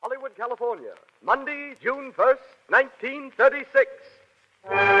California, Monday, June 1st, 1936.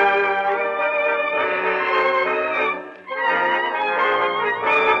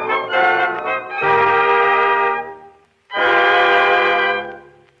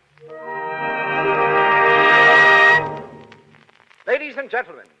 Ladies and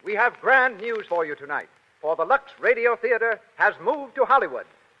gentlemen, we have grand news for you tonight. For the Lux Radio Theater has moved to Hollywood.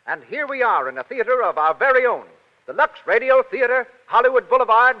 And here we are in a theater of our very own. The Lux Radio Theater, Hollywood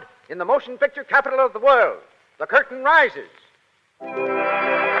Boulevard, in the motion picture capital of the world. The curtain rises.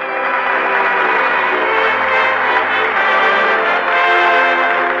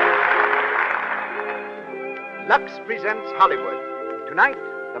 Lux presents Hollywood. Tonight,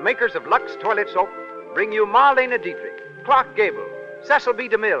 the makers of Lux Toilet Soap bring you Marlene Dietrich, Clark Gable, Cecil B.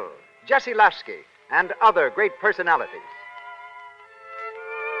 DeMille, Jesse Lasky, and other great personalities.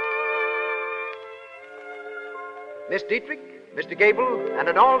 Miss Dietrich, Mr. Gable, and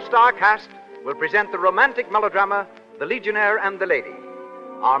an all-star cast will present the romantic melodrama, The Legionnaire and the Lady.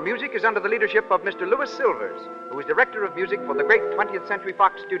 Our music is under the leadership of Mr. Louis Silvers, who is Director of Music for the great 20th Century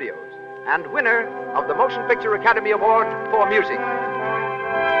Fox Studios, and winner of the Motion Picture Academy Award for Music.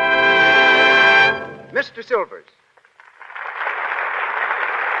 Mr. Silvers.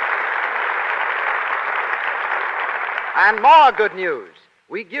 And more good news.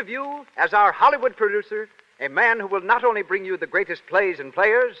 We give you, as our Hollywood producer, a man who will not only bring you the greatest plays and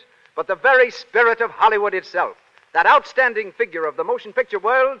players, but the very spirit of Hollywood itself, that outstanding figure of the motion picture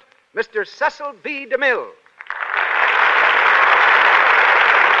world, Mr. Cecil B. DeMille.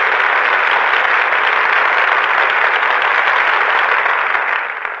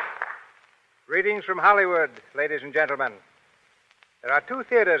 Greetings from Hollywood, ladies and gentlemen. There are two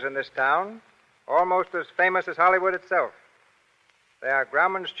theaters in this town, almost as famous as Hollywood itself. They are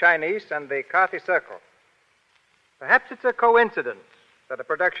Grauman's Chinese and the Carthy Circle. Perhaps it's a coincidence that a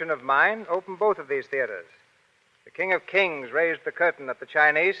production of mine opened both of these theaters. The King of Kings raised the curtain at the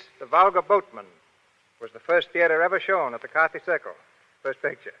Chinese. The Vulgar Boatman was the first theater ever shown at the Carthy Circle, first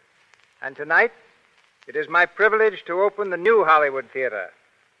picture. And tonight, it is my privilege to open the new Hollywood Theater,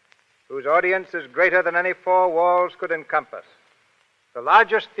 whose audience is greater than any four walls could encompass. The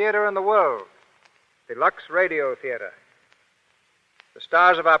largest theater in the world, the Lux Radio Theater. The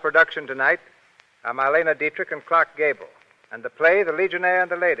stars of our production tonight are Marlene Dietrich and Clark Gable, and the play, The Legionnaire and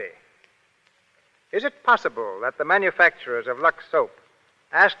the Lady. Is it possible that the manufacturers of Lux Soap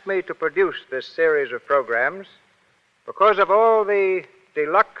asked me to produce this series of programs because of all the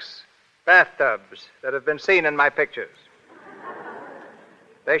deluxe bathtubs that have been seen in my pictures?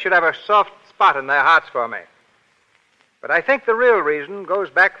 They should have a soft spot in their hearts for me. But I think the real reason goes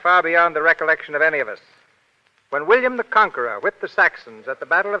back far beyond the recollection of any of us. When William the Conqueror whipped the Saxons at the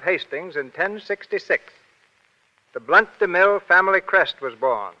Battle of Hastings in 1066, the Blunt DeMille family crest was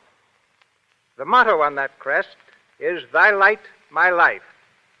born. The motto on that crest is, "Thy light, my life,"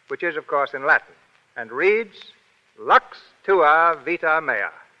 which is, of course, in Latin, and reads, "Lux tua vita mea."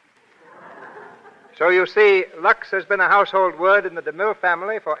 So you see, Lux has been a household word in the DeMille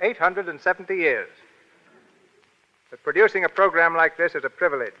family for 870 years. But producing a program like this is a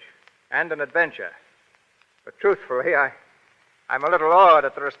privilege and an adventure. But truthfully, I'm a little awed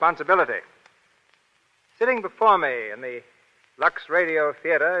at the responsibility. Sitting before me in the Lux Radio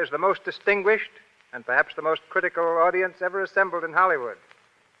Theater is the most distinguished and perhaps the most critical audience ever assembled in Hollywood.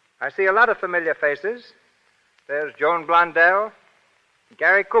 I see a lot of familiar faces. There's Joan Blondell,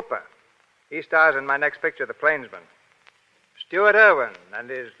 Gary Cooper. He stars in my next picture, The Plainsman. Stuart Irwin and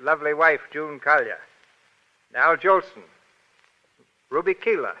his lovely wife, June Collier. Al Jolson. Ruby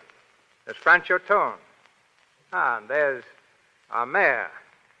Keeler. There's Francho Tone. And there's our mayor,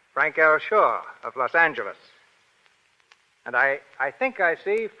 Frank L. Shaw of Los Angeles. And I think I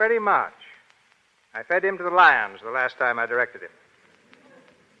see Freddie March. I fed him to the lions the last time I directed him.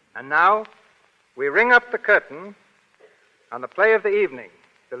 And now, we ring up the curtain on the play of the evening,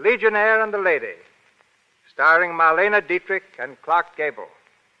 The Legionnaire and the Lady, starring Marlene Dietrich and Clark Gable.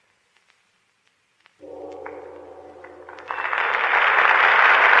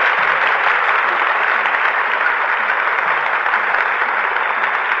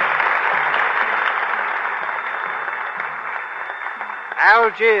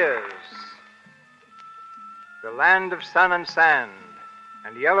 Algiers, the land of sun and sand,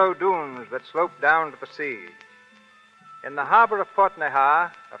 and yellow dunes that slope down to the sea. In the harbor of Port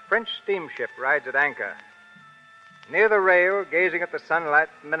Nahar, a French steamship rides at anchor. Near the rail, gazing at the sunlit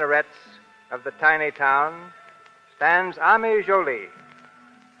minarets of the tiny town, stands Amie Jolie,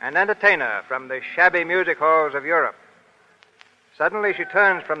 an entertainer from the shabby music halls of Europe. Suddenly she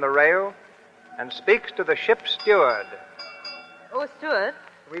turns from the rail and speaks to the ship's steward. Oh, Stuart,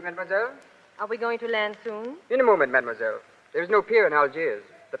 Oui, mademoiselle? Are we going to land soon? In a moment, mademoiselle. There is no pier in Algiers.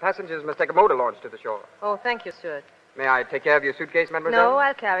 The passengers must take a motor launch to the shore. Oh, thank you, steward. May I take care of your suitcase, mademoiselle? No,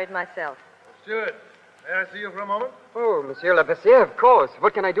 I'll carry it myself. Steward, may I see you for a moment? Oh, Monsieur Labassiere, of course.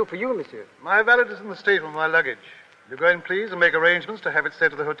 What can I do for you, monsieur? My valet is in the stateroom with my luggage. Will you go in, please, and make arrangements to have it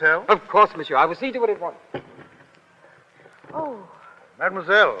sent to the hotel? Of course, monsieur. I will see to it at once. Oh,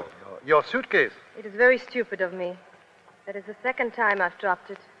 Mademoiselle, your suitcase. it is very stupid of me. That is the second time I've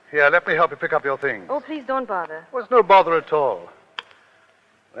dropped it. Here, let me help you pick up your things. Oh, please don't bother. Well, it's no bother at all.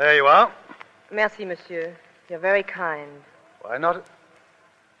 There you are. Merci, monsieur. You're very kind. Why not?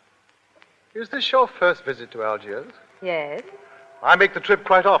 Is this your first visit to Algiers? Yes? I make the trip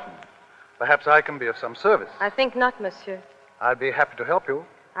quite often. Perhaps I can be of some service. I think not, monsieur. I'd be happy to help you.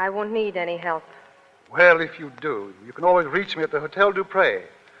 I won't need any help. Well, if you do, you can always reach me at the Hotel Dupré.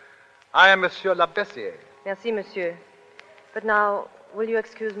 I am Monsieur Labassiere. Merci, monsieur. But now, will you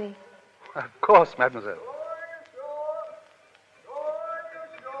excuse me? Of course, mademoiselle.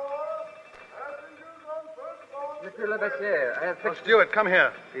 Monsieur Labassiere, I have Oh, Stewart, come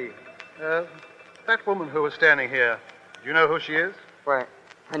here. Si. That woman who was standing here, do you know who she is? Why,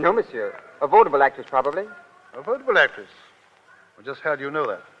 I know, monsieur. A vaudeville actress, probably. A vaudeville actress. Well, just how do you know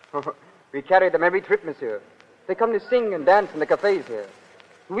that? We carry them every trip, monsieur. They come to sing and dance in the cafes here.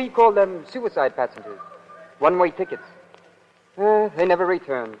 We call them suicide passengers. One-way tickets. They never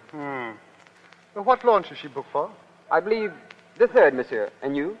return. Well, what launch is she booked for? I believe the third, monsieur.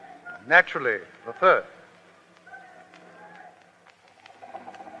 And you? Naturally, the third.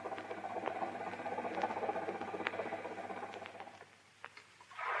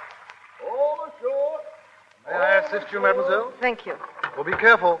 May I assist you, mademoiselle? Thank you. Well, be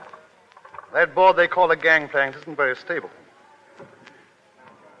careful. That board they call a gangplank isn't very stable.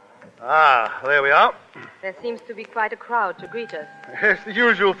 Ah, there we are. There seems to be quite a crowd to greet us. It's the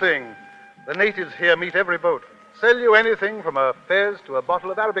usual thing. The natives here meet every boat. Sell you anything from a fez to a bottle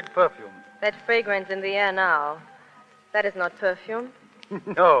of Arabic perfume. That fragrance in the air now, that is not perfume.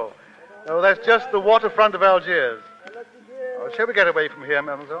 No, that's just the waterfront of Algiers. Oh, shall we get away from here,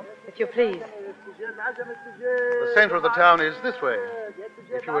 mademoiselle? If you please. The center of the town is this way.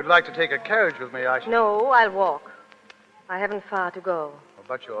 If you would like to take a carriage with me, I should... No, I'll walk. I haven't far to go.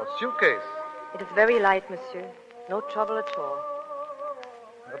 But your suitcase. It is very light, monsieur. No trouble at all.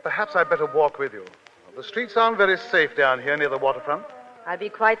 Perhaps I'd better walk with you. The streets aren't very safe down here near the waterfront. I'll be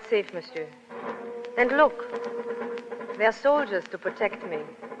quite safe, monsieur. And look, there are soldiers to protect me.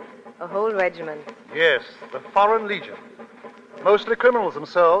 A whole regiment. Yes, the Foreign Legion. Mostly criminals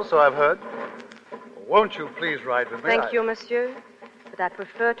themselves, so I've heard. Won't you please ride with me? Thank you, monsieur. But I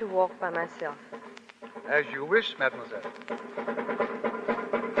prefer to walk by myself. As you wish, mademoiselle.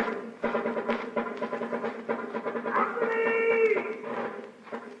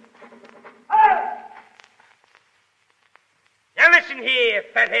 Now listen here,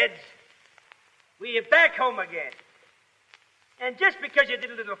 fatheads. We're back home again. And just because you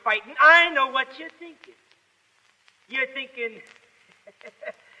did a little fighting, I know what you're thinking. You're thinking,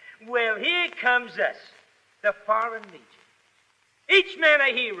 well, here comes us, the Foreign Legion. Each man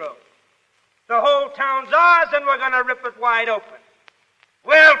a hero. The whole town's ours, and we're going to rip it wide open.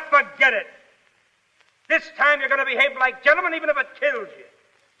 Well, forget it. This time you're going to behave like gentlemen, even if it kills you.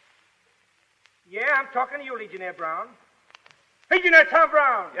 Yeah, I'm talking to you, Legionnaire Brown. Legionnaire Tom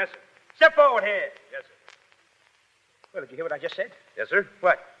Brown. Yes, sir. Step forward here. Yes, sir. Well, did you hear what I just said? Yes, sir.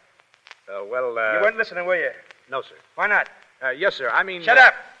 What? You You weren't listening, were you? No, sir. Why not? Yes, sir. I mean... Shut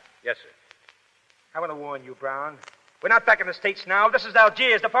up. Yes, sir. I want to warn you, Brown. We're not back in the States now. This is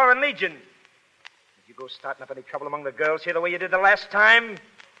Algiers, the Foreign Legion. If you go starting up any trouble among the girls here the way you did the last time,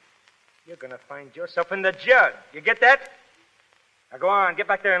 you're going to find yourself in the jug. You get that? Now go on. Get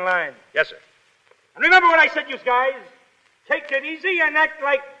back there in line. Yes, sir. And remember what I said, you guys. Take it easy and act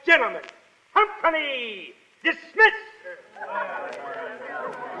like gentlemen. Company dismissed.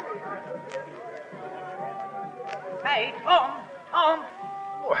 Hey, Tom.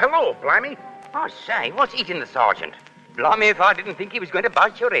 Oh, hello, Blimey. Oh, say, what's eating the sergeant? Blimey if I didn't think he was going to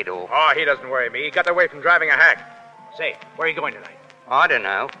bite your head off. Oh, he doesn't worry me. He got away from driving a hack. Say, where are you going tonight? I don't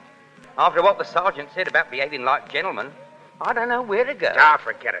know. After what the sergeant said about behaving like gentlemen, I don't know where to go. Ah,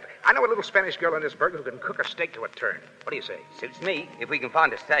 forget it. I know a little Spanish girl in this burg who can cook a steak to a turn. What do you say? Suits me, if we can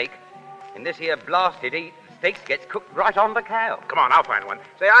find a steak. In this here blasted heat, steaks gets cooked right on the cow. Come on, I'll find one.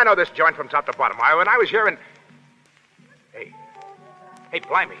 Say, I know this joint from top to bottom. When I was here in... Hey,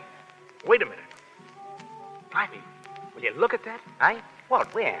 Blimey. Wait a minute. Blimey, will you look at that? Eh?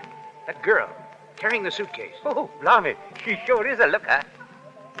 What, where? That girl, carrying the suitcase. Oh, blimey, she sure is a looker.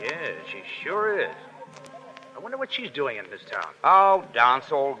 Yeah, she sure is. wonder what she's doing in this town. Oh, dance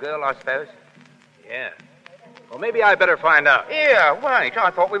hall girl, I suppose. Yeah. Well, maybe I better find out. Yeah, wait.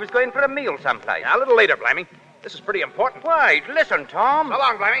 I thought we was going for a meal someplace. Now, a little later, Blimey. This is pretty important. Wait, listen, Tom. So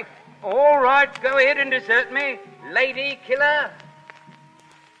long, Blimey. All right, go ahead and desert me, lady killer.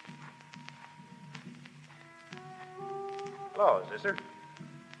 Hello, sister.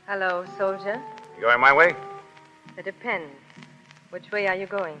 Hello, soldier. You going my way? It depends. Which way are you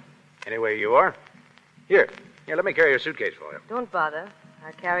going? Any way you are. Here, let me carry your suitcase for you. Don't bother.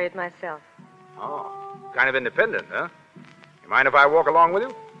 I'll carry it myself. Oh, kind of independent, huh? You mind if I walk along with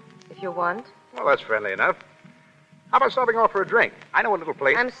you? If you want. Well, that's friendly enough. How about stopping off for a drink? I know a little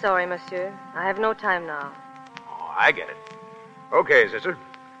place. I'm sorry, monsieur. I have no time now. Oh, I get it. Okay, sister.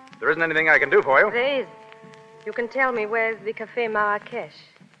 There isn't anything I can do for you. There is. You can tell me where's the Café Marrakesh.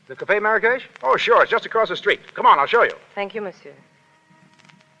 The Café Marrakesh? Oh, sure. It's just across the street. Come on, I'll show you. Thank you, monsieur.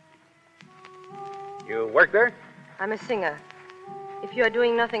 You work there? I'm a singer. If you are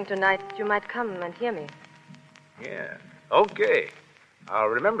doing nothing tonight, you might come and hear me. Yeah. Okay. I'll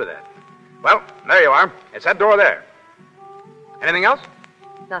remember that. Well, there you are. It's that door there. Anything else?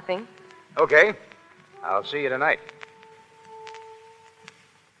 Nothing. Okay. I'll see you tonight.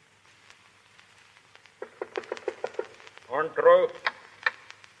 Entro.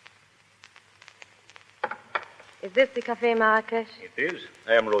 Is this the Café Marrakesh? It is.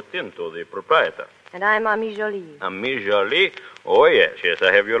 I am Lotinto, the proprietor. And I'm Ami Jolie. Ami Jolie? Oh, yes,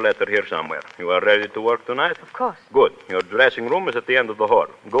 I have your letter here somewhere. You are ready to work tonight? Of course. Good. Your dressing room is at the end of the hall.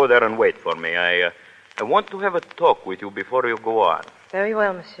 Go there and wait for me. I want to have a talk with you before you go on. Very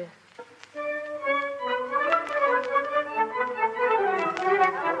well, monsieur.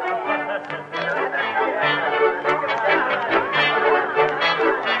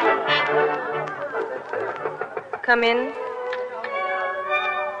 Come in.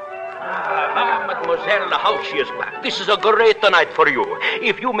 Mademoiselle, how she is back. This is a great night for you.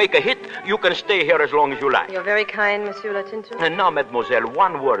 If you make a hit, you can stay here as long as you like. You're very kind, Monsieur Latinto. And now, mademoiselle,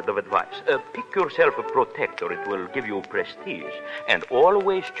 one word of advice. Pick yourself a protector. It will give you prestige. And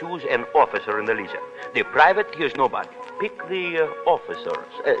always choose an officer in the Legion. The private, he is nobody. Pick the officers.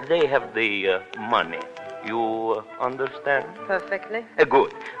 They have the money. You understand? Perfectly.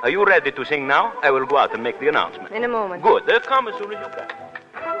 Good. Are you ready to sing now? I will go out and make the announcement. In a moment. Good. Come as soon as you can.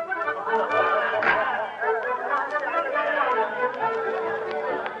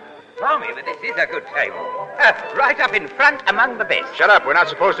 Tommy, but this is a good table. Right up in front among the best. Shut up. We're not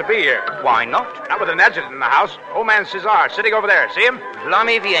supposed to be here. Why not? Not with an adjutant in the house. Old man Cesar sitting over there. See him?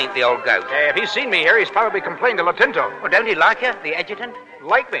 Blimey if he ain't the old goat. If he's seen me here, he's probably complained to Latinto. Well, don't he like you, the adjutant?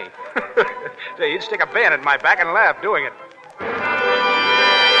 Like me? Say, he'd stick a bayonet in my back and laugh doing it.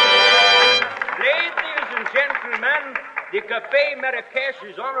 Ladies and gentlemen, the Café Marrakesh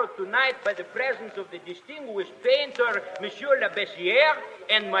is honored tonight by the presence of the distinguished painter, Monsieur Le Bessière,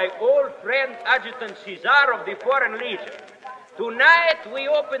 and my old friend, Adjutant Cesar of the Foreign Legion. Tonight, we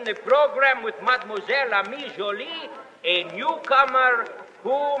open the program with Mademoiselle Ami Jolie, a newcomer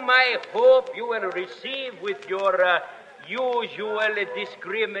whom I hope you will receive with your usual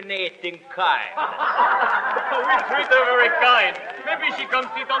discriminating kind. We treat her very kind. Maybe she can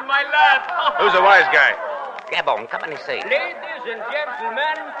sit on my lap. Who's the wise guy? Gabon, come and see. Ladies and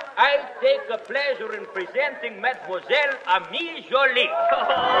gentlemen, I take a pleasure in presenting Mademoiselle Ami Jolie.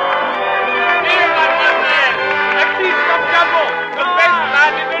 Here, mademoiselle. Artiste from Gabon, the best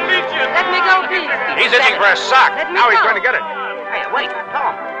man in the Legion. Let me go, please. He's itching for a sock. Let me Now he's go. going to get it. Hey, wait,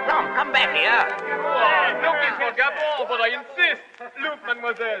 Tom, come back here. Look, it's for Gabon, but I insist. Look,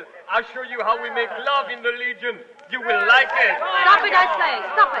 mademoiselle, I'll show you how we make love in the Legion. You will like it. Stop it, I say.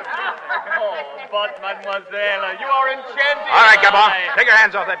 Stop it. Oh, but mademoiselle, you are enchanting. All right, Gabon. Take your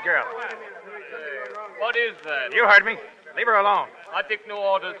hands off that girl. What is that? You heard me. Leave her alone. I take no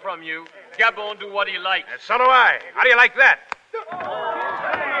orders from you. Gabon do what he likes. And so do I. How do you like that?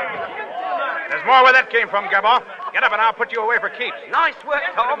 There's more where that came from, Gabon. Get up and I'll put you away for keeps. Nice work,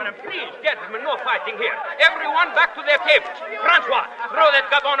 Tom. Please, gentlemen, no fighting here. Everyone back to their tables. Francois, throw that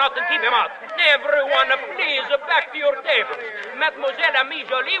Gabon out and keep him out. Everyone, please, back to your tables. Mademoiselle Ami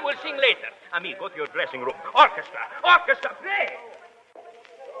Jolie will sing later. Ami, go to your dressing room. Orchestra, play!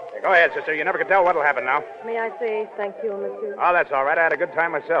 Hey, go ahead, sister. You never can tell what'll happen now. May I say thank you, monsieur? Oh, that's all right. I had a good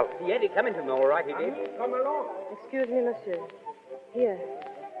time myself. Yeah, he coming to me all right, he did. Excuse me, monsieur. Here,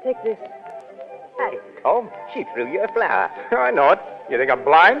 take this. Hey, Tom, she threw you a flower. I know it. You think I'm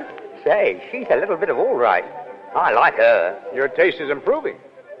blind? Say, she's a little bit of all right. I like her. Your taste is improving.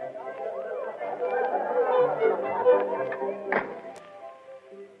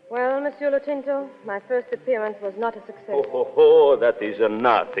 Well, Monsieur Lotinto, my first appearance was not a success. That is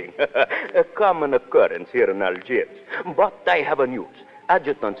nothing. A common occurrence here in Algiers. But I have a news.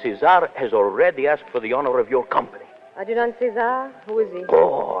 Adjutant Cesar has already asked for the honor of your company. Adjutant Cesar? Who is he?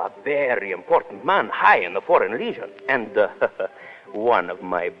 Oh, a very important man, high in the Foreign Legion. And one of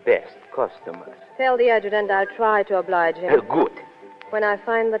my best customers. Tell the adjutant I'll try to oblige him. Good. When I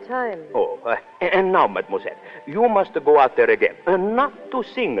find the time. Oh, and now, mademoiselle, you must go out there again. Not to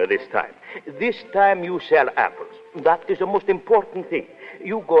sing this time. This time you sell apples. That is the most important thing.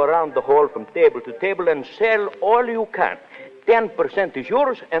 You go around the hall from table to table and sell all you can. 10% is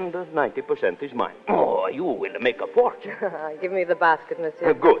yours and 90% is mine. Oh, you will make a fortune. Give me the basket,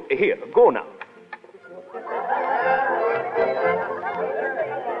 monsieur. Good. Here, go now.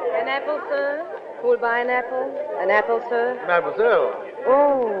 An apple, sir? Who'll buy an apple? An apple, sir? Mademoiselle.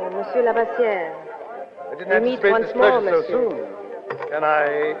 Oh, Monsieur Labassière. I didn't anticipate this pleasure so soon. Can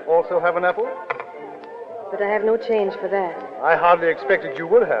I also have an apple? But I have no change for that. I hardly expected you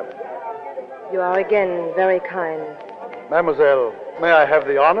would have. You are again very kind. Mademoiselle, may I have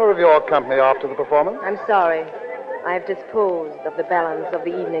the honor of your company after the performance? I'm sorry. I have disposed of the balance of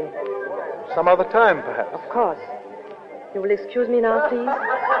the evening. Some other time, perhaps. Of course. You will excuse me now, please?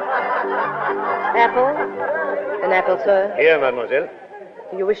 Apple? An apple, sir? Here, mademoiselle.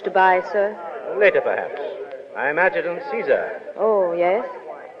 You wish to buy, sir? Later, perhaps. I'm Adjutant Caesar. Oh, yes?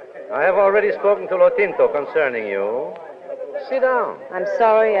 I have already spoken to Lotinto concerning you. Sit down. I'm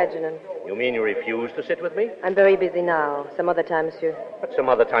sorry, Adjutant. You mean you refuse to sit with me? I'm very busy now. Some other time, monsieur. But some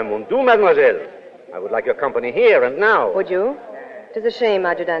other time won't do, mademoiselle. I would like your company here and now. Would you? It is a shame,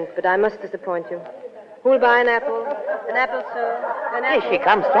 Adjutant, but I must disappoint you. Who'll buy an apple? An apple, sir? An apple? Here she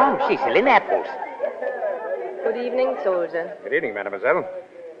comes, Tom. She's selling apples. Good evening, soldier. Good evening, mademoiselle.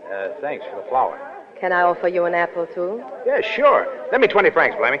 Thanks for the flower. Can I offer you an apple, too? Yeah, sure. Lend me 20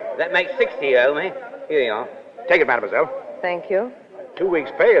 francs, Blamey. That makes 60, you owe me. Here you are. Take it, mademoiselle. Thank you. 2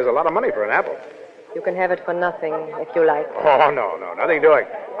 weeks' pay is a lot of money for an apple. You can have it for nothing, if you like. Oh, no, nothing doing.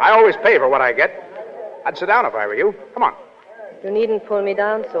 I always pay for what I get. I'd sit down if I were you. Come on. You needn't pull me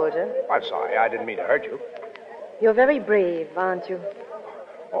down, soldier. I'm sorry. I didn't mean to hurt you. You're very brave, aren't you?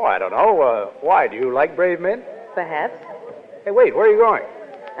 Oh, I don't know. Why? Do you like brave men? Perhaps. Hey, wait. Where are you going?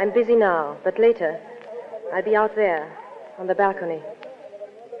 I'm busy now, but later, I'll be out there, on the balcony.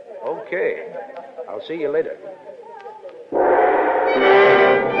 Okay. I'll see you later.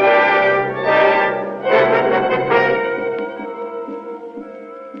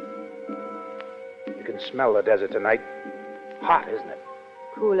 You can smell the desert tonight. Hot, isn't it?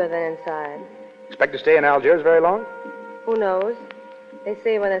 Cooler than inside. Expect to stay in Algiers very long? Who knows? They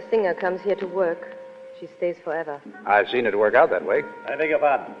say when a singer comes here to work, she stays forever. I've seen it work out that way. I beg your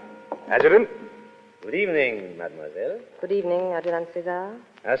pardon. Adjutant? Good evening, mademoiselle. Good evening, Adjutant Cesar.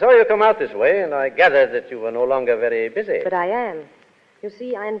 I saw you come out this way, and I gathered that you were no longer very busy. But I am. You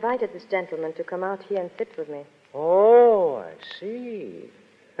see, I invited this gentleman to come out here and sit with me. Oh, I see.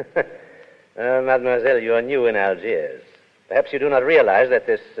 Mademoiselle, you are new in Algiers. Perhaps you do not realize that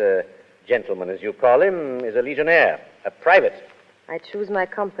this gentleman, as you call him, is a legionnaire, a private. I choose my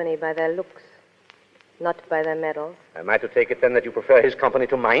company by their looks, not by their medals. Am I to take it, then, that you prefer his company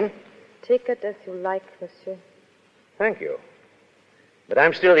to mine? Take it as you like, monsieur. Thank you. But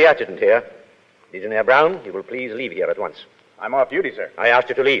I'm still the adjutant here. Legionnaire Brown, you will please leave here at once. I'm off duty, sir. I asked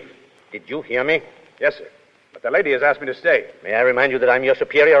you to leave. Did you hear me? Yes, sir. But the lady has asked me to stay. May I remind you that I'm your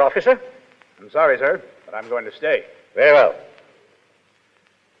superior officer? I'm sorry, sir, but I'm going to stay. Very well.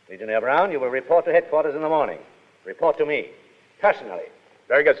 Legionnaire Brown, you will report to headquarters in the morning. Report to me, personally.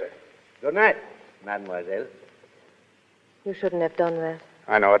 Very good, sir. Good night, mademoiselle. You shouldn't have done that.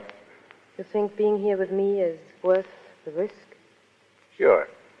 I know it. You think being here with me is worth the risk? Sure,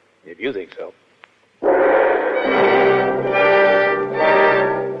 if you think so.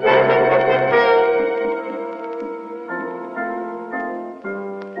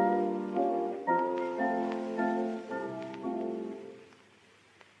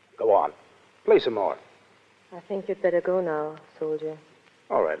 Go on. Play some more. I think you'd better go now, soldier.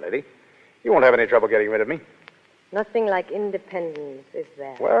 All right, lady. You won't have any trouble getting rid of me. Nothing like independence, is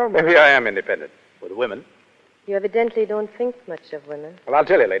there? Well, maybe I am independent. With women. You evidently don't think much of women. Well, I'll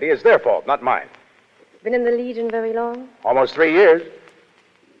tell you, lady, it's their fault, not mine. Been in the Legion very long? Almost 3 years.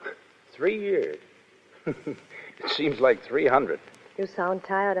 3 years? It seems like 300. You sound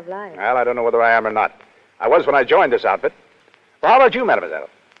tired of life. Well, I don't know whether I am or not. I was when I joined this outfit. Well, how about you, mademoiselle?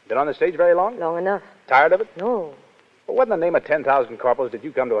 Been on the stage very long? Long enough. Tired of it? No. Well, what in the name of 10,000 corporals did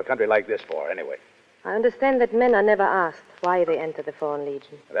you come to a country like this for, anyway? I understand that men are never asked why they enter the Foreign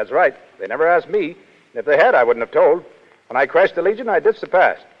Legion. That's right. They never asked me. And if they had, I wouldn't have told. When I crashed the Legion, I ditched the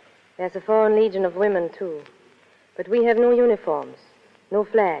past. There's a foreign legion of women, too. But we have no uniforms, no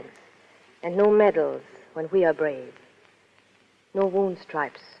flags, and no medals when we are brave. No wound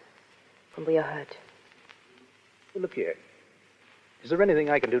stripes when we are hurt. Look here. Is there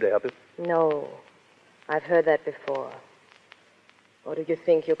anything I can do to help you? No. I've heard that before. Or do you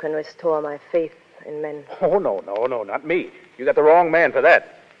think you can restore my faith in men? Oh, no, not me. You got the wrong man for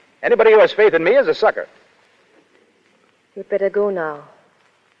that. Anybody who has faith in me is a sucker. You'd better go now.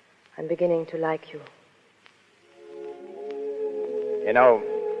 I'm beginning to like you. You know,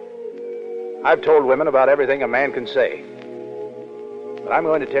 I've told women about everything a man can say. But I'm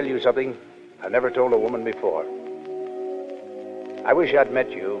going to tell you something I've never told a woman before. I wish I'd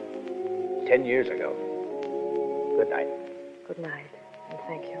met you 10 years ago. Good night. Good night, and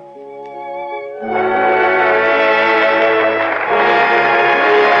thank you.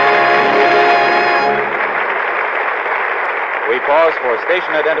 We pause for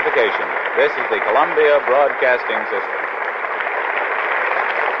station identification. This is the Columbia Broadcasting System.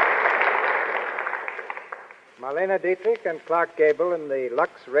 Marlene Dietrich and Clark Gable in the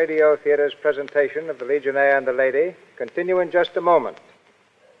Lux Radio Theater's presentation of The Legionnaire and the Lady continue in just a moment.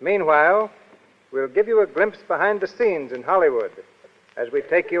 Meanwhile, we'll give you a glimpse behind the scenes in Hollywood as we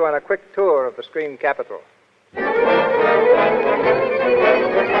take you on a quick tour of the screen capital.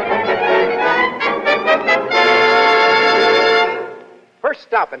 First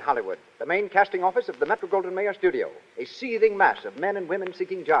stop in Hollywood, the main casting office of the Metro-Goldwyn-Mayer studio, a seething mass of men and women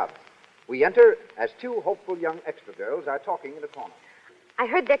seeking jobs. We enter as two hopeful young extra girls are talking in a corner. I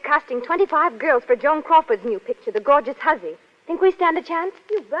heard they're casting 25 girls for Joan Crawford's new picture, The Gorgeous Hussy. Think we stand a chance?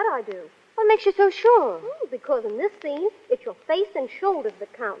 You bet I do. What makes you so sure? Because in this scene, it's your face and shoulders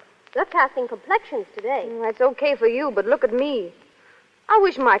that count. They're casting complexions today. That's okay for you, but look at me. I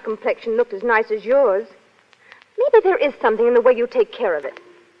wish my complexion looked as nice as yours. Maybe there is something in the way you take care of it.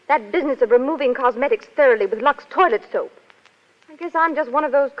 That business of removing cosmetics thoroughly with Lux toilet soap. I guess I'm just one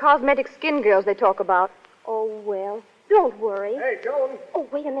of those cosmetic skin girls they talk about. Oh, well, don't worry. Hey, Joan. Oh,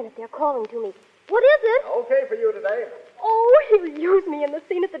 wait a minute. They're calling to me. What is it? Okay for you today. Oh, he'll use me in the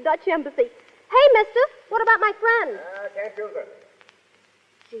scene at the Dutch Embassy. Hey, mister, what about my friend? Can't use it.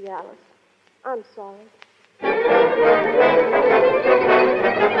 Gee, Alice, I'm sorry.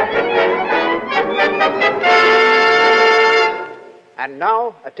 And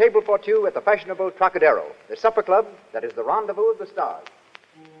now, a table for two at the fashionable Trocadero, the supper club that is the rendezvous of the stars.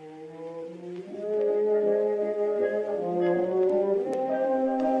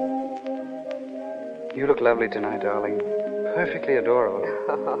 You look lovely tonight, darling. Perfectly adorable.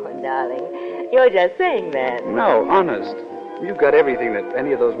 Oh, darling, you're just saying that. No, honest. You've got everything that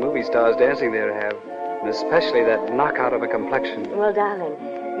any of those movie stars dancing there have, and especially that knockout of a complexion. Well, darling,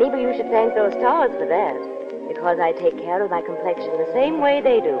 maybe you should thank those stars for that. Because I take care of my complexion the same way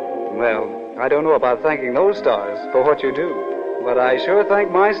they do. Well, I don't know about thanking those stars for what you do, but I sure thank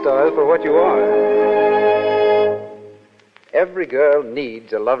my stars for what you are. Every girl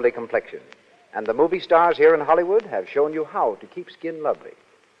needs a lovely complexion, and the movie stars here in Hollywood have shown you how to keep skin lovely.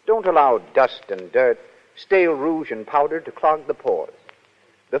 Don't allow dust and dirt, stale rouge and powder to clog the pores.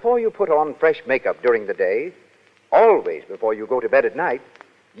 Before you put on fresh makeup during the day, always before you go to bed at night,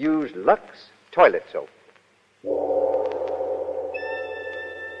 use Lux toilet soap.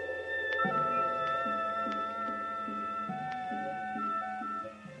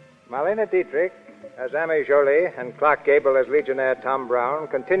 Marlene Dietrich as Amy Jolie and Clark Gable as Legionnaire Tom Brown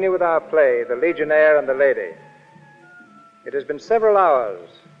continue with our play, The Legionnaire and the Lady. It has been several hours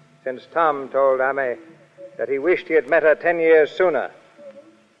since Tom told Amy that he wished he had met her 10 years sooner.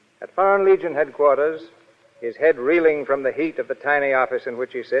 At Foreign Legion headquarters, his head reeling from the heat of the tiny office in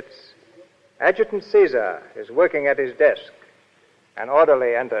which he sits, Adjutant Caesar is working at his desk. An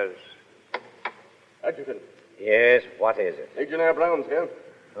orderly enters. Adjutant. Yes, what is it? Legionnaire Brown's here.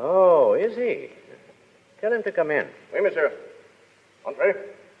 Oh, is he? Tell him to come in. Oui, monsieur. Entrez.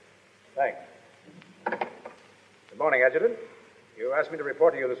 Thanks. Good morning, Adjutant. You asked me to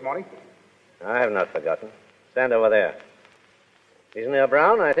report to you this morning. I have not forgotten. Stand over there. Legionnaire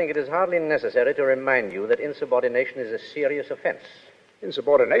Brown, I think it is hardly necessary to remind you that insubordination is a serious offense.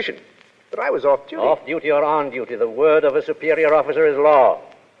 Insubordination? But I was off duty. Off duty or on duty, the word of a superior officer is law.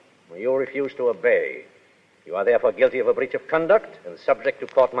 You refuse to obey. You are therefore guilty of a breach of conduct and subject to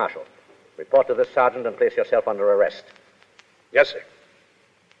court-martial. Report to the sergeant and place yourself under arrest. Yes, sir.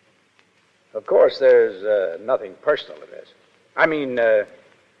 Of course, there's nothing personal in this. I mean,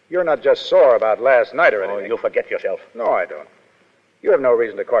 you're not just sore about last night or anything. Oh, you forget yourself. No, I don't. You have no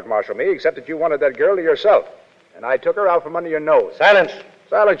reason to court-martial me except that you wanted that girl to yourself. And I took her out from under your nose. Silence!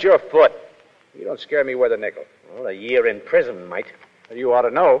 Silence your foot. You don't scare me worth a nickel. Well, a year in prison might. You ought to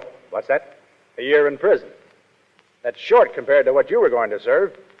know. What's that? A year in prison. That's short compared to what you were going to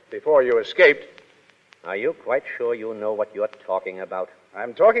serve before you escaped. Are you quite sure you know what you're talking about?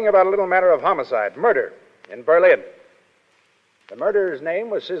 I'm talking about a little matter of homicide, murder, in Berlin. The murderer's name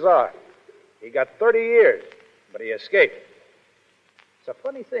was Cesar. He got 30 years, but he escaped. It's a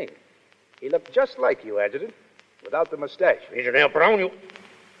funny thing. He looked just like you, Adjutant, without the mustache. Legionnaire Brown, you...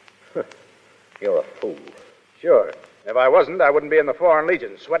 You're a fool. Sure. If I wasn't, I wouldn't be in the Foreign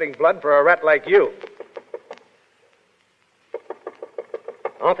Legion, sweating blood for a rat like you.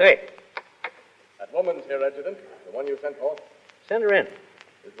 Entrez. That woman's here, Adjutant. The one you sent for. Send her in.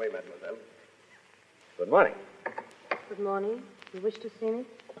 This way, mademoiselle. Good morning. Good morning. You wish to see me?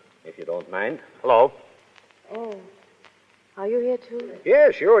 If you don't mind. Hello. Oh. Are you here, too?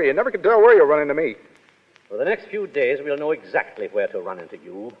 Yeah, sure. You never can tell where you'll run into me. For the next few days, we'll know exactly where to run into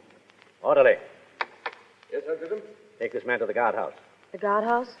you. Orderly. Yes, Adjutant? Take this man to the guardhouse. The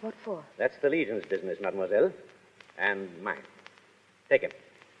guardhouse? What for? That's the Legion's business, mademoiselle. And mine. Take him.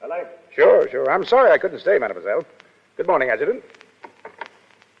 Hello. Sure. I'm sorry I couldn't stay, mademoiselle. Good morning, Adjutant.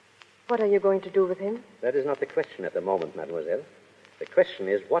 What are you going to do with him? That is not the question at the moment, mademoiselle. The question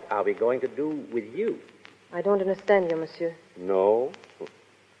is, what are we going to do with you? I don't understand you, monsieur. No.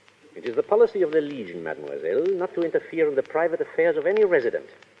 It is the policy of the Legion, mademoiselle, not to interfere in the private affairs of any resident.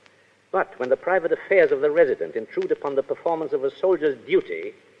 But when the private affairs of the resident intrude upon the performance of a soldier's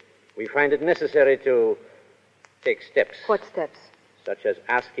duty, we find it necessary to take steps. What steps? Such as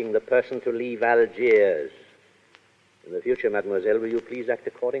asking the person to leave Algiers. In the future, mademoiselle, will you please act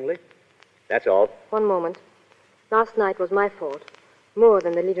accordingly? That's all. One moment. Last night was my fault, more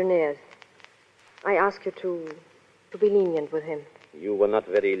than the Legionnaire's. I ask you to be lenient with him. You were not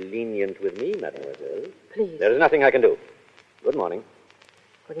very lenient with me, mademoiselle. Please. There is nothing I can do. Good morning.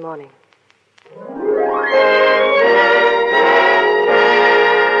 Good morning.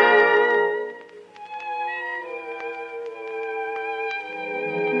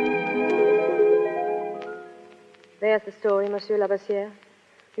 There's the story, Monsieur Labassière.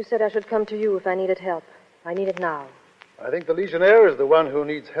 You said I should come to you if I needed help. I need it now. I think the Legionnaire is the one who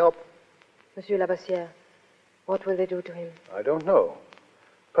needs help. Monsieur Labassière, what will they do to him? I don't know.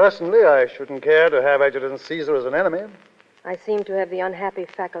 Personally, I shouldn't care to have Adjutant Caesar as an enemy. I seem to have the unhappy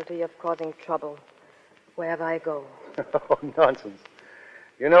faculty of causing trouble wherever I go. Oh, nonsense.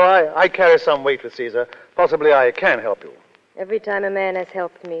 You know, I carry some weight with Caesar. Possibly I can help you. Every time a man has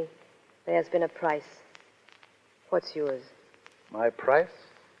helped me, there has been a price. What's yours? My price?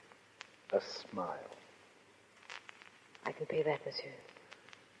 A smile. I can pay that, monsieur.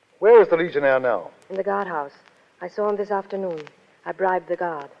 Where is the Legionnaire now? In the guardhouse. I saw him this afternoon. I bribed the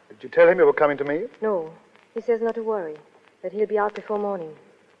guard. Did you tell him you were coming to me? No. He says not to worry, that he'll be out before morning.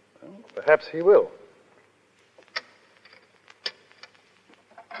 Well, perhaps he will.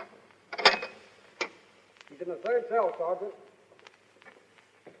 He's in the third cell, Sergeant.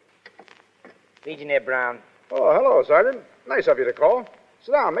 Legionnaire Brown. Oh, hello, Sergeant. Nice of you to call.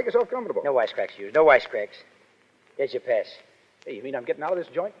 Sit down. Make yourself comfortable. No wisecracks, Hughes. No wisecracks. There's your pass. Hey, you mean I'm getting out of this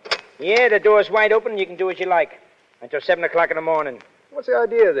joint? Yeah, the door's wide open and you can do as you like. Until 7 o'clock in the morning. What's the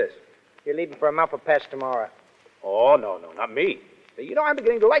idea of this? You're leaving for a mouth of pass tomorrow. Oh, no, not me. You know, I'm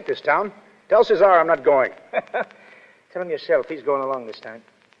beginning to like this town. Tell Cesar I'm not going. Tell him yourself. He's going along this time.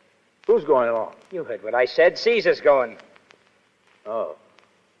 Who's going along? You heard what I said. Caesar's going. Oh.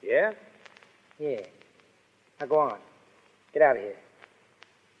 Yeah? Yeah. Now go on. Get out of here.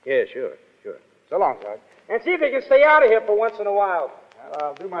 Yeah, sure. So long, Sergeant. And see if you can stay out of here for once in a while. Well,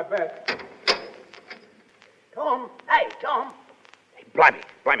 I'll do my best. Tom. Hey, Tom. Hey,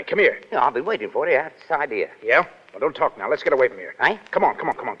 Blimey, come here. Yeah, I've been waiting for you outside here. Yeah? Well, don't talk now. Let's get away from here. Eh? Come on.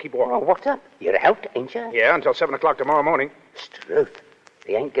 Keep walking. Oh, what's up? You're out, ain't you? Yeah, until 7 o'clock tomorrow morning. It's truth.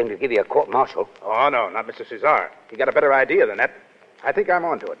 They ain't going to give you a court-martial. Oh, no, not Mr. Cesar. He got a better idea than that. I think I'm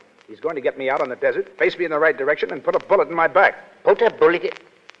onto it. He's going to get me out on the desert, face me in the right direction, and put a bullet in my back. Put a bullet in...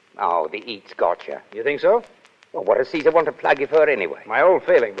 Oh, the eat's got you. You think so? Well, what does Caesar want to plug you for anyway? My old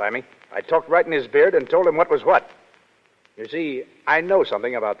failing, Blimey. I talked right in his beard and told him what was what. You see, I know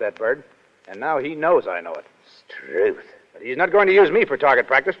something about that bird, and now he knows I know it. It's truth. But he's not going to use me for target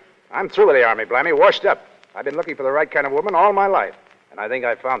practice. I'm through with the Army, Blimey, washed up. I've been looking for the right kind of woman all my life, and I think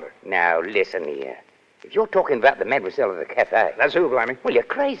I found her. Now, listen here. If you're talking about the mademoiselle of the cafe... That's who, Blimey? Well, you're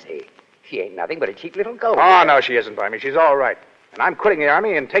crazy. She ain't nothing but a cheap little gold. Oh, no, she isn't, Blimey. She's all right. And I'm quitting the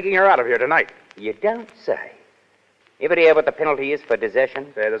Army and taking her out of here tonight. You don't say. You ever hear what the penalty is for desertion?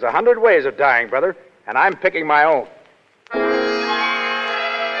 Say, there's 100 ways of dying, brother, and I'm picking my own.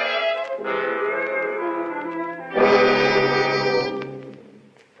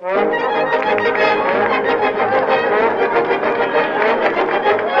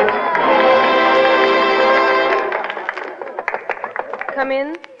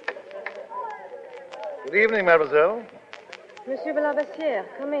 evening, mademoiselle. Monsieur Belabassiere,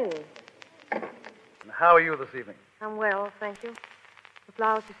 come in. And how are you this evening? I'm well, thank you. The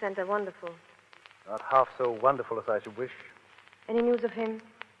flowers you sent are wonderful. Not half so wonderful as I should wish. Any news of him?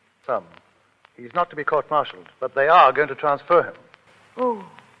 Some. He's not to be court-martialed, but they are going to transfer him. Oh.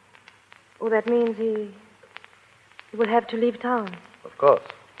 Oh, that means he will have to leave town. Of course.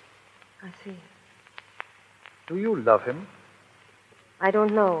 I see. Do you love him? I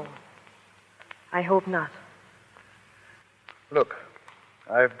don't know. I hope not. Look,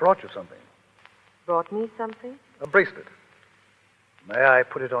 I've brought you something. Brought me something? A bracelet. May I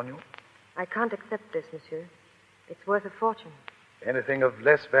put it on you? I can't accept this, monsieur. It's worth a fortune. Anything of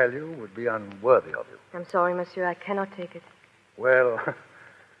less value would be unworthy of you. I'm sorry, monsieur. I cannot take it. Well,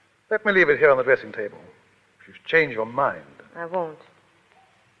 let me leave it here on the dressing table. If you change your mind. I won't.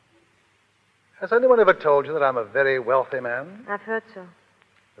 Has anyone ever told you that I'm a very wealthy man? I've heard so.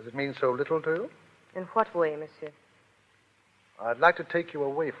 Does it mean so little to you? In what way, monsieur? I'd like to take you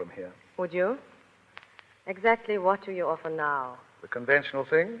away from here. Would you? Exactly what do you offer now? The conventional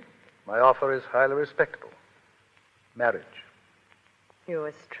thing. My offer is highly respectable. Marriage. You're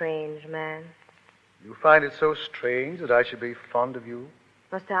a strange man. You find it so strange that I should be fond of you?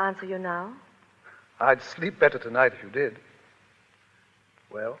 Must I answer you now? I'd sleep better tonight if you did.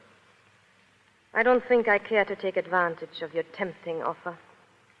 Well? I don't think I care to take advantage of your tempting offer.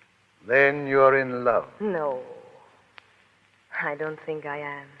 Then you're in love. No. I don't think I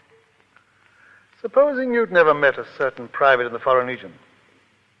am. Supposing you'd never met a certain private in the Foreign Legion,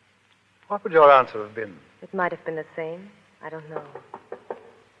 what would your answer have been? It might have been the same. I don't know.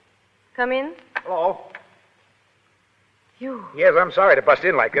 Come in. Hello. You. Yes, I'm sorry to bust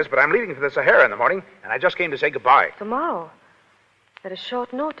in like this, but I'm leaving for the Sahara in the morning, and I just came to say goodbye. Tomorrow? That is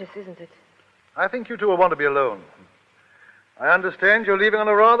short notice, isn't it? I think you two will want to be alone. I understand you're leaving on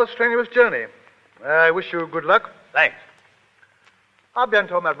a rather strenuous journey. I wish you good luck. Thanks. A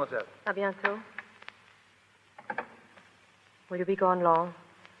bientôt, mademoiselle. A bientôt. Will you be gone long?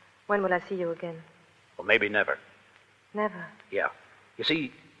 When will I see you again? Well, maybe never. Never. Yeah. You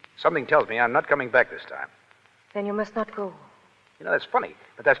see, something tells me I'm not coming back this time. Then you must not go. You know, that's funny,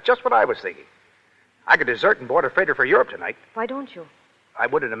 but that's just what I was thinking. I could desert and board a freighter for Europe tonight. Why don't you? I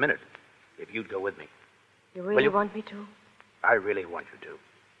would in a minute, if you'd go with me. You really want me to? I really want you to.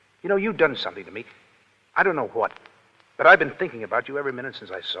 You know, you've done something to me. I don't know what, but I've been thinking about you every minute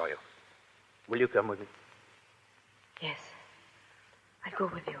since I saw you. Will you come with me? Yes. I'll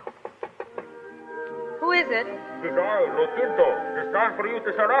go with you. Who is it? It's I, Lotinto. It's time for you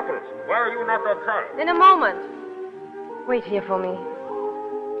to set apples. Why are you not outside? In a moment. Wait here for me.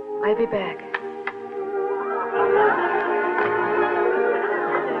 I'll be back.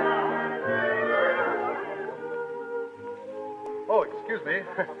 Oh, excuse me.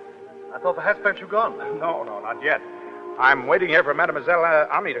 I thought perhaps you'd gone. No, not yet. I'm waiting here for Mademoiselle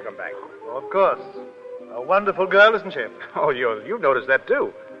Ami to come back. Oh, of course. A wonderful girl, isn't she? Oh, you've noticed that,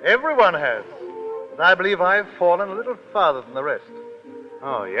 too. Everyone has. But I believe I've fallen a little farther than the rest.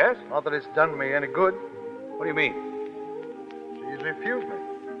 Oh, yes? Not that it's done me any good. What do you mean? She's refused me.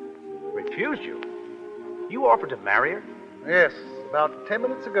 Refused you? You offered to marry her? Yes, about 10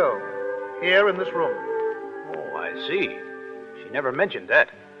 minutes ago. Here in this room. Oh, I see. She never mentioned that.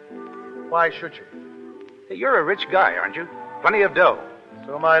 Why should she? Hey, you're a rich guy, aren't you? Plenty of dough.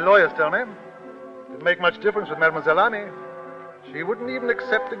 So my lawyers tell me. Didn't make much difference with Mademoiselle Ami. She wouldn't even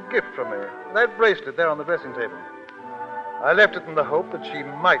accept a gift from me. That bracelet there on the dressing table. I left it in the hope that she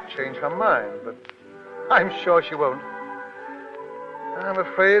might change her mind, but I'm sure she won't. I'm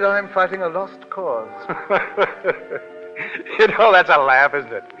afraid I'm fighting a lost cause. You know, that's a laugh,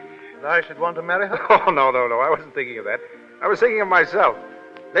 isn't it? I should want to marry her? Oh, no. I wasn't thinking of that. I was thinking of myself.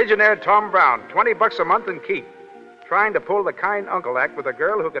 Legionnaire Tom Brown, $20 a month and keep. Trying to pull the kind uncle act with a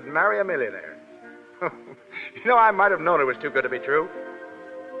girl who could marry a millionaire. You know, I might have known it was too good to be true.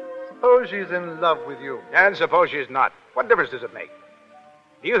 Suppose she's in love with you. And suppose she's not. What difference does it make?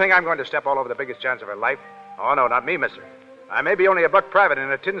 Do you think I'm going to step all over the biggest chance of her life? Oh, no, not me, mister. I may be only a buck private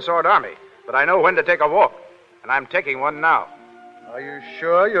in a tin sword army, but I know when to take a walk. And I'm taking one now. Are you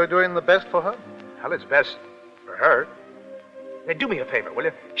sure you're doing the best for her? Well, it's best for her. Hey, do me a favor, will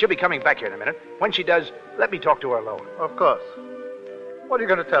you? She'll be coming back here in a minute. When she does, let me talk to her alone. Of course. What are you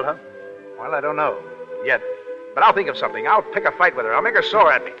going to tell her? Well, I don't know yet. But I'll think of something. I'll pick a fight with her. I'll make her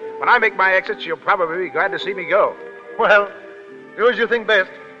sore at me. When I make my exit, she'll probably be glad to see me go. Well, do as you think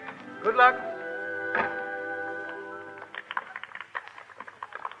best. Good luck.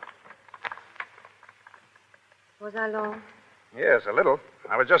 Was I long? Yes, a little.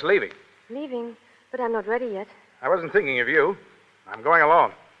 I was just leaving. Leaving? But I'm not ready yet. I wasn't thinking of you. I'm going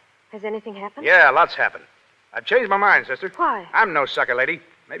alone. Has anything happened? Yeah, lots happened. I've changed my mind, sister. Why? I'm no sucker lady.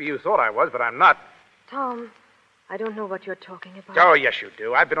 Maybe you thought I was, but I'm not. Tom, I don't know what you're talking about. Oh, yes, you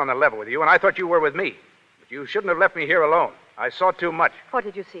do. I've been on the level with you, and I thought you were with me. But you shouldn't have left me here alone. I saw too much. What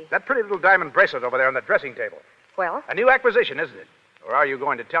did you see? That pretty little diamond bracelet over there on the dressing table. Well? A new acquisition, isn't it? Or are you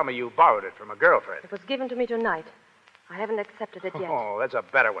going to tell me you borrowed it from a girlfriend? It was given to me tonight. I haven't accepted it yet. Oh, that's a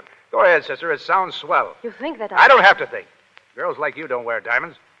better one. Go ahead, sister. It sounds swell. You think that I don't have to think. Girls like you don't wear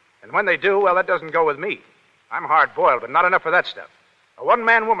diamonds. And when they do, well, that doesn't go with me. I'm hard-boiled, but not enough for that stuff. A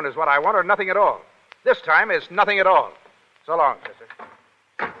one-man woman is what I want, or nothing at all. This time, it's nothing at all. So long, sister.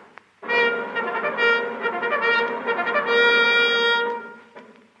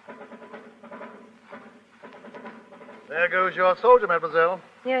 There goes your soldier, mademoiselle.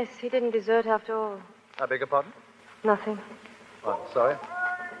 Yes, he didn't desert after all. I beg your pardon? Nothing. Oh, sorry.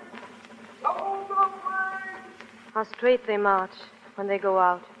 How straight they march when they go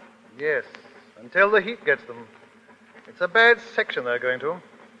out. Yes, until the heat gets them. It's a bad section they're going to.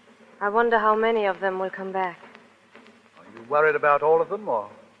 I wonder how many of them will come back. Are you worried about all of them, or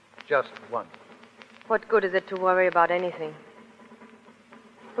just one? What good is it to worry about anything?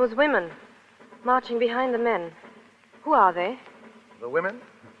 Those women, marching behind the men. Who are they? The women?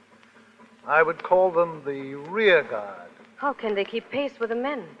 I would call them the rear guard. How can they keep pace with the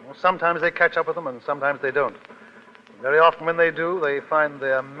men? Well, sometimes they catch up with them, and sometimes they don't. Very often when they do, they find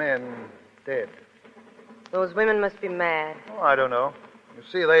their men dead. Those women must be mad. Oh, I don't know. You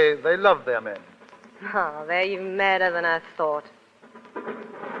see, they love their men. Oh, they're even madder than I thought.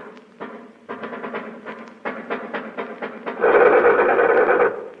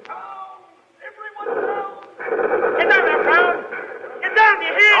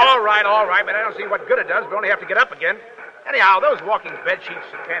 All right, but I don't see what good it does. We only have to get up again. Anyhow, those walking bed sheets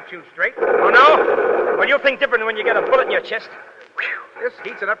can't shoot straight. Oh, no? Well, you'll think different when you get a bullet in your chest. Whew, this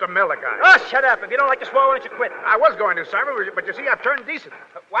heat's enough to melt a guy. Oh, shut up. If you don't like to swear, why don't you quit? I was going to, Simon, but you see, I've turned decent.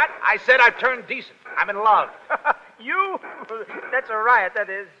 What? I said I've turned decent. I'm in love. You? That's a riot, that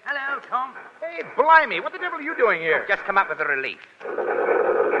is. Hello, Tom. Hey, blimey, what the devil are you doing here? Just come up with a relief.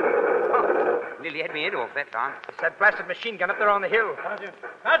 Nearly had me head off that time. It's that blasted machine gun up there on the hill.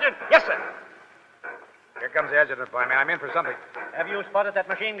 Sergeant! Yes, sir. Here comes the adjutant, blimey. I'm in for something. Have you spotted that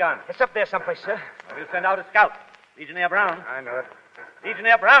machine gun? It's up there someplace, sir. We'll send out a scout. Legionnaire Brown. I know it.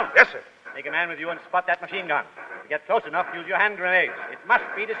 Legionnaire Brown. Yes, sir. Take a man with you and spot that machine gun. If you get close enough, use your hand grenades. It must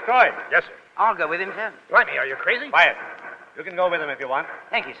be destroyed. Yes, sir. I'll go with him, sir. Blimey, are you crazy? Quiet. You can go with him if you want.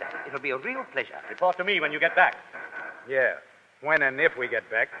 Thank you, sir. It'll be a real pleasure. Report to me when you get back. Yeah. When and if we get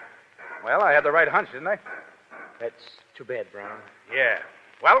back. Well, I had the right hunch, didn't I? That's too bad, Brown. Yeah.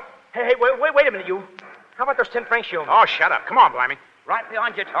 Well? Hey, wait a minute, you. How about those 10 francs you owe me? Oh, shut up. Come on, blimey. Right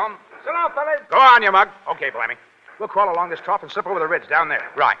behind you, Tom. So long, fellas. Go on, you mug. Okay, blimey. We'll crawl along this trough and slip over the ridge down there.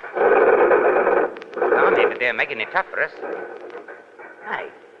 Right. Darn it, they're making it tough for us. Hey,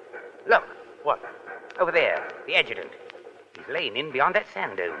 look. What? Over there, the adjutant. He's laying in beyond that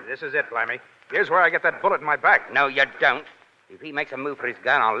sand dune. This is it, blimey. Here's where I get that bullet in my back. No, you don't. If he makes a move for his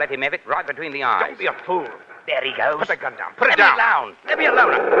gun, I'll let him have it right between the eyes. Don't be a fool. There he goes. Put the gun down. Put it down. Let me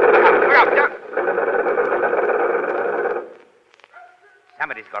alone. Look out, down.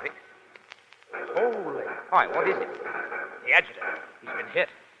 Somebody's got it. Holy. Why, what is it? The adjutant. He's been hit.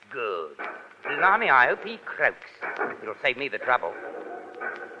 Good. Blimey, I hope he croaks. It'll save me the trouble.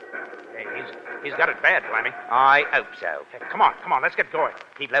 Hey, he's got it bad, blimey. I hope so. Hey, come on. Let's get going.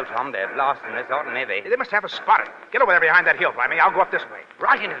 Keep low, Tom. They're blasting us hot and heavy. They must have us spotted. Get over there behind that hill, blimey. I'll go up this way.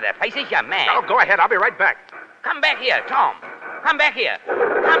 Right into their faces, you man. Oh, go ahead. I'll be right back. Come back here, Tom. Come back here.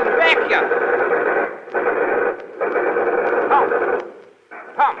 Come back here.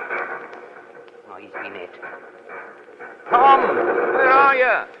 Tom. Oh, he's been hit. Tom, where are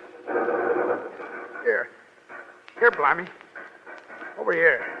you? Here, blimey. Over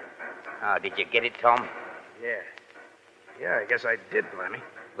here. Oh, did you get it, Tom? Yeah, I guess I did, blimey.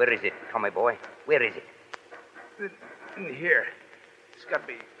 Where is it, Tommy boy? Where is it? In here. It's got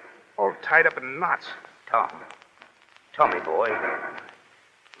me all tied up in knots. Tommy boy.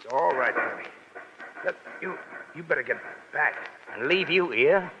 It's all right, blimey. But you better get back. And leave you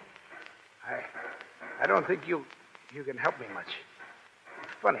here? I don't think you can help me much.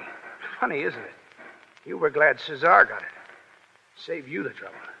 Funny, isn't it? You were glad Cesar got it. Save you the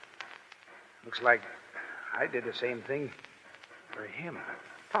trouble. Looks like I did the same thing for him.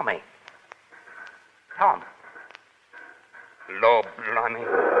 Tommy. Tom. Lord blimey.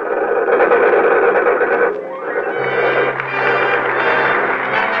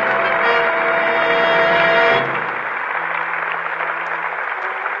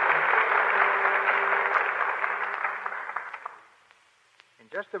 In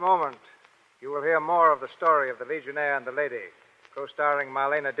just a moment, moment, you will hear more of the story of the Legionnaire and the Lady, co-starring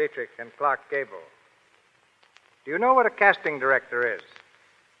Marlene Dietrich and Clark Gable. Do you know what a casting director is?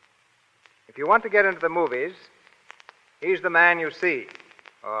 If you want to get into the movies, he's the man you see,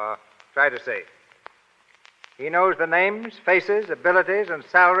 or try to see. He knows the names, faces, abilities, and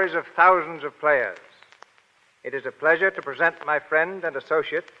salaries of thousands of players. It is a pleasure to present my friend and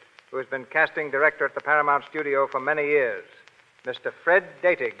associate, who has been casting director at the Paramount Studio for many years, Mr. Fred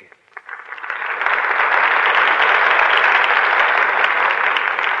Datig.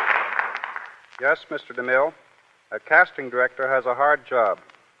 Yes, Mr. DeMille, a casting director has a hard job.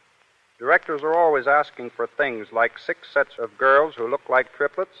 Directors are always asking for things like 6 sets of girls who look like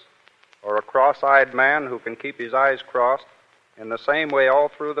triplets, or a cross-eyed man who can keep his eyes crossed in the same way all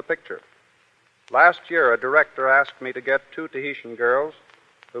through the picture. Last year, a director asked me to get 2 Tahitian girls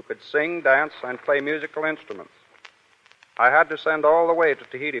who could sing, dance, and play musical instruments. I had to send all the way to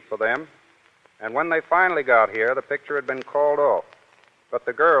Tahiti for them, and when they finally got here, the picture had been called off, but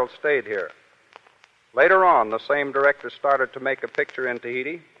the girls stayed here. Later on, the same director started to make a picture in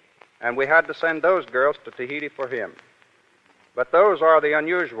Tahiti, and we had to send those girls to Tahiti for him. But those are the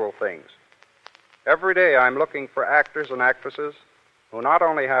unusual things. Every day I'm looking for actors and actresses who not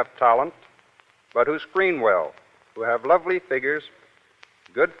only have talent, but who screen well, who have lovely figures,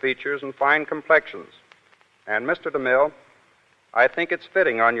 good features, and fine complexions. And, Mr. DeMille, I think it's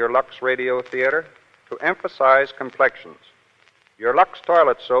fitting on your Lux Radio Theater to emphasize complexions. Your Lux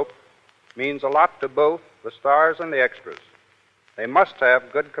toilet soap means a lot to both the stars and the extras. They must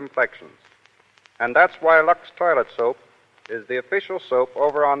have good complexions. And that's why Lux toilet soap is the official soap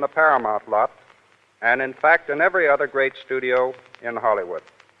over on the Paramount lot, and in fact in every other great studio in Hollywood.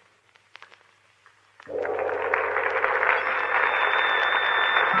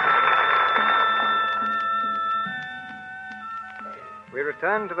 We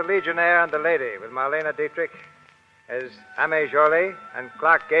return to the Legionnaire and the Lady with Marlene Dietrich as Ame Jolie and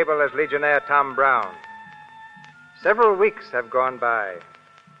Clark Gable as Legionnaire Tom Brown. Several weeks have gone by,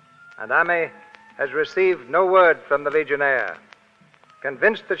 and Ame has received no word from the Legionnaire.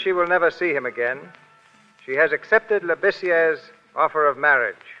 Convinced that she will never see him again, she has accepted Lebessier's offer of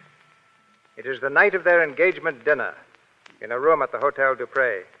marriage. It is the night of their engagement dinner in a room at the Hotel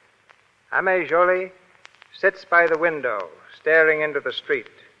Dupré. Ame Jolie sits by the window, staring into the street.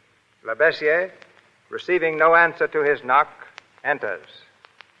 Lebessier, receiving no answer to his knock, enters.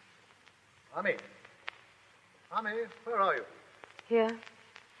 Ami, where are you? Here.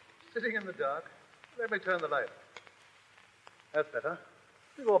 Sitting in the dark. Let me turn the light. That's better.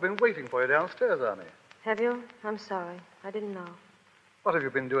 We've all been waiting for you downstairs, Ami. Have you? I'm sorry. I didn't know. What have you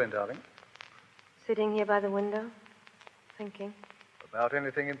been doing, darling? Sitting here by the window, thinking. About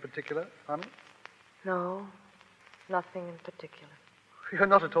anything in particular, Ami? No, nothing in particular. You're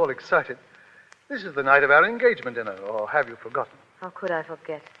not at all excited. This is the night of our engagement dinner, or have you forgotten? How could I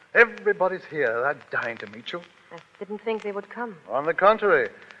forget? Everybody's here. They're dying to meet you. I didn't think they would come. On the contrary,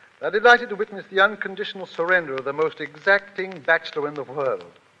 they're delighted to witness the unconditional surrender of the most exacting bachelor in the world.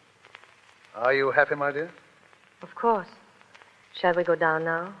 Are you happy, my dear? Of course. Shall we go down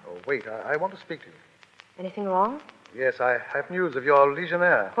now? Oh, wait. I want to speak to you. Anything wrong? Yes, I have news of your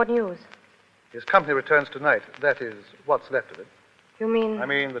Legionnaire. What news? His company returns tonight. That is, what's left of it. You mean? I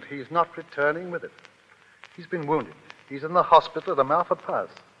mean that he's not returning with it. He's been wounded. He's in the hospital at the mouth of Paz.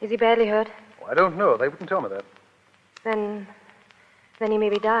 Is he badly hurt? Oh, I don't know. They wouldn't tell me that. Then he may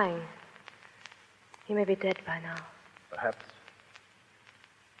be dying. He may be dead by now. Perhaps.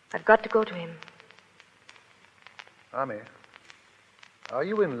 I've got to go to him. Ami, are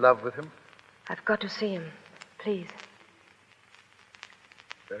you in love with him? I've got to see him. Please.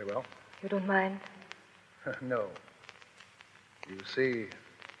 Very well. You don't mind? No. You see,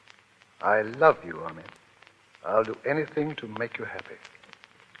 I love you, Ami. I'll do anything to make you happy.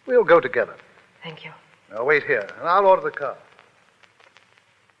 We'll go together. Thank you. Now, wait here, and I'll order the car.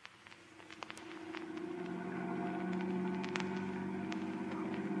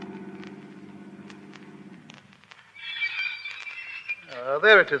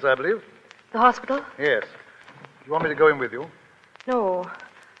 There it is, I believe. The hospital? Yes. Do you want me to go in with you? No.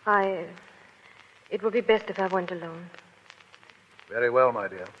 It would be best if I went alone. Very well, my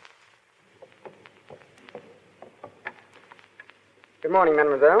dear. Good morning,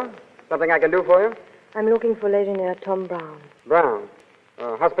 mademoiselle. Something I can do for you? I'm looking for Legionnaire Tom Brown. Brown.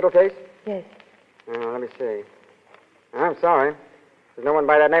 Hospital case? Yes. Let me see. I'm sorry. There's no one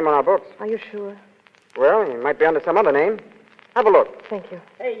by that name on our books. Are you sure? Well, he might be under some other name. Have a look. Thank you.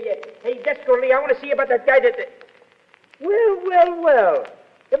 Hey, Desco Lee, I want to see about that guy that... Well.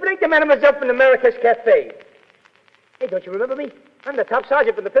 If it ain't the mademoiselle from the America's Cafe. Hey, don't you remember me? I'm the top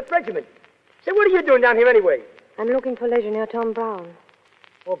sergeant for the 5th Regiment. Say, what are you doing down here anyway? I'm looking for Legionnaire Tom Brown.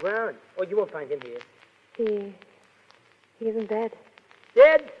 Oh, Brown. Oh, you won't find him here. He isn't dead.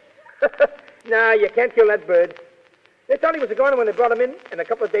 Dead? No, you can't kill that bird. They thought he was a goner when they brought him in, and a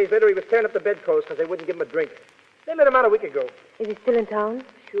couple of days later he was tearing up the bedclothes because they wouldn't give him a drink. They let him out a week ago. Is he still in town?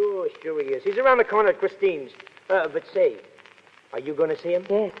 Sure he is. He's around the corner at Christine's. But say, are you going to see him?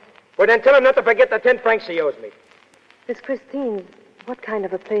 Yes. Well, then tell him not to forget the 10 francs he owes me. This Christine's, what kind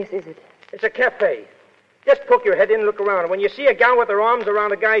of a place is it? It's a cafe. Just poke your head in and look around. When you see a gal with her arms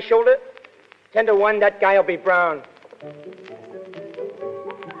around a guy's shoulder, 10 to 1, that guy will be Brown.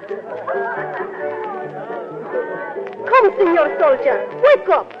 Come, Senor Soldier. Wake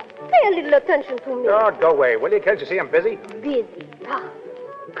up. Pay a little attention to me. Oh, go away, will you? Can't you see I'm busy? Busy. Ah.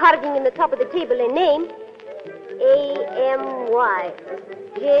 Carving in the top of the table a name. A-M-Y.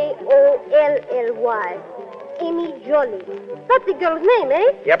 J-O-L-L-Y. Amy Jolly. That's the girl's name,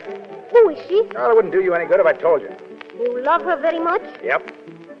 eh? Yep. Who is she? Oh, it wouldn't do you any good if I told you. You love her very much? Yep.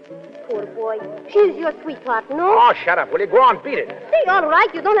 Poor boy. She's your sweetheart, no? Oh, shut up, will you? Go on, beat it. See, all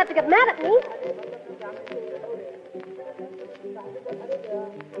right. You don't have to get mad at me.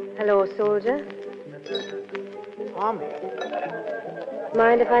 Hello, soldier. Tommy.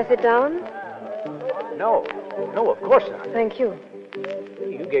 Mind if I sit down? No, of course not. Thank you.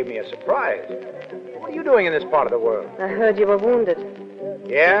 You gave me a surprise. What are you doing in this part of the world? I heard you were wounded.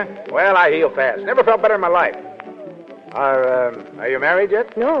 Yeah? Well, I heal fast. Never felt better in my life. Are you married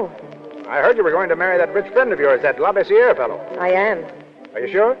yet? No. I heard you were going to marry that rich friend of yours, that Labessiere fellow. I am. Are you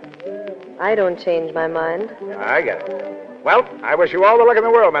sure? I don't change my mind. I get it. Well, I wish you all the luck in the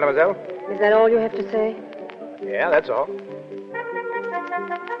world, mademoiselle. Is that all you have to say? Yeah, that's all.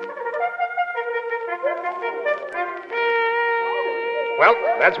 Well,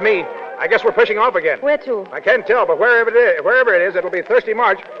 that's me. I guess we're pushing off again. Where to? I can't tell, but wherever it is, it'll be Thirsty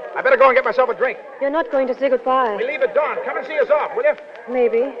March. I better go and get myself a drink. You're not going to say goodbye. We leave at dawn. Come and see us off, will you?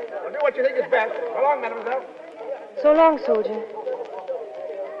 Maybe. Well, do what you think is best. So long, mademoiselle. So long, soldier.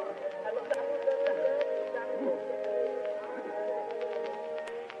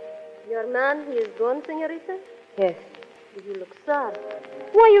 Your man, he is gone, senorita? Yes. You look sad.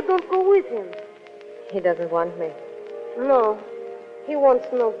 Why you don't go with him? He doesn't want me. No, he wants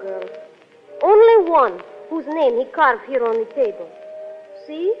no girl. Only one, whose name he carved here on the table.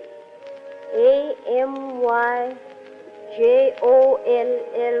 See? A-M-Y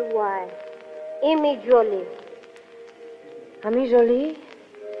J-O-L-L-Y. Amy Jolie. Amy Jolie?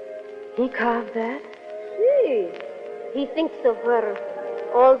 He carved that? See, he thinks of her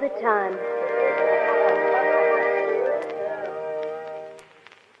all the time.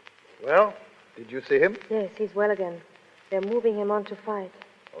 Well, did you see him? Yes, he's well again. They're moving him on to fight.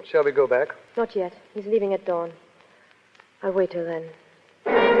 Well, shall we go back? Not yet. He's leaving at dawn. I'll wait till then.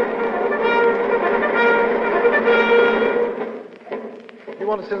 You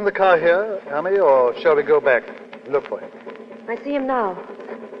want to sit in the car here, Amy, or shall we go back and look for him? I see him now.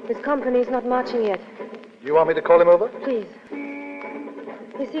 His company's not marching yet. Do you want me to call him over? Please.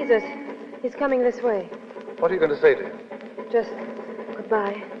 He sees us. He's coming this way. What are you going to say to him? Just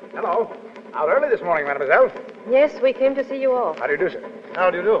goodbye. Hello. Out early this morning, mademoiselle. Yes, we came to see you off. How do you do, sir? How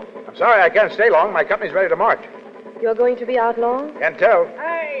do you do? I'm sorry I can't stay long. My company's ready to march. You're going to be out long? Can't tell.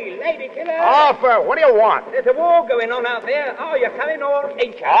 Hey, lady killer. Offer, what do you want? There's a war going on out there. Oh, you're coming or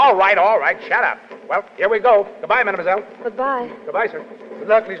ain't you? All right. Shut up. Well, here we go. Goodbye, mademoiselle. Goodbye. Goodbye, sir. Good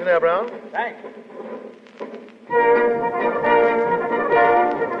luck, Legionnaire Brown. Thanks.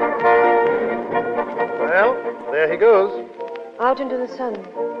 Well, there he goes. Out into the sun.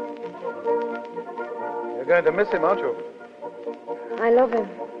 You're going to miss him, aren't you? I love him.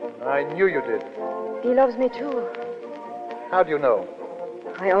 I knew you did. He loves me too. How do you know?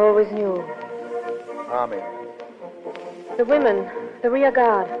 I always knew. Amy. The women, the rear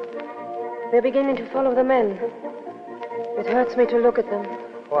guard, they're beginning to follow the men. It hurts me to look at them.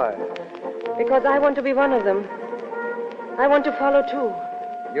 Why? Because I want to be one of them. I want to follow too.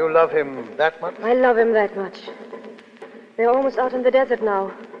 You love him that much? I love him that much. They're almost out in the desert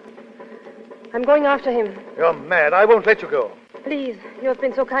now. I'm going after him. You're mad. I won't let you go. Please, you have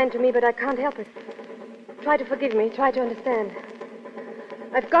been so kind to me, but I can't help it. Try to forgive me. Try to understand.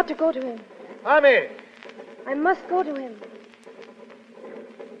 I've got to go to him. Amy! I must go to him.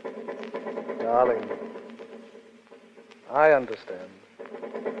 Darling, I understand.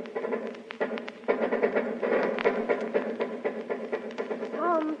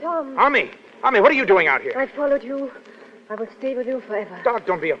 Tom. Amy, what are you doing out here? I followed you. I will stay with you forever. Doc,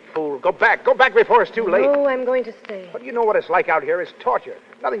 don't be a fool. Go back. Go back before it's too late. No, I'm going to stay. But you know what it's like out here. It's torture.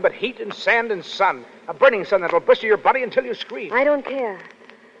 Nothing but heat and sand and sun. A burning sun that'll blister your body until you scream. I don't care.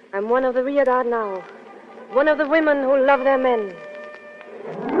 I'm one of the rearguard now. One of the women who love their men.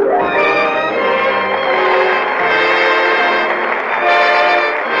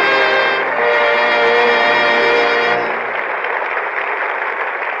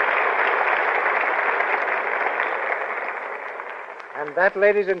 And that,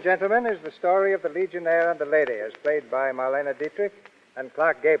 ladies and gentlemen, is the story of the Legionnaire and the Lady, as played by Marlene Dietrich and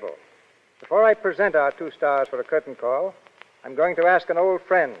Clark Gable. Before I present our two stars for a curtain call, I'm going to ask an old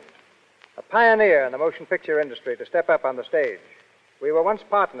friend, a pioneer in the motion picture industry, to step up on the stage. We were once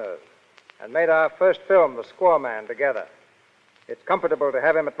partners and made our first film, The Squaw Man, together. It's comfortable to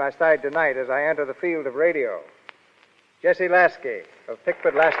have him at my side tonight as I enter the field of radio. Jesse Lasky of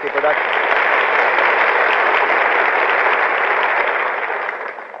Pickford Lasky Productions.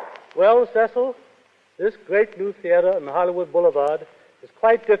 Well, Cecil, this great new theater on Hollywood Boulevard is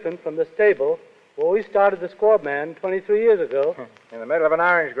quite different from the stable where we started the Squaw Man 23 years ago. In the middle of an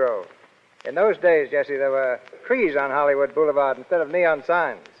orange grove. In those days, Jesse, there were trees on Hollywood Boulevard instead of neon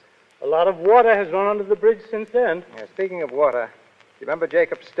signs. A lot of water has run under the bridge since then. Yeah, speaking of water, you remember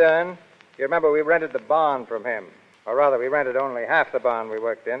Jacob Stern? You remember we rented the barn from him. Or rather, we rented only half the barn we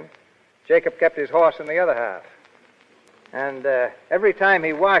worked in. Jacob kept his horse in the other half. And every time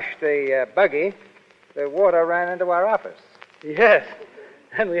he washed the buggy, the water ran into our office. Yes,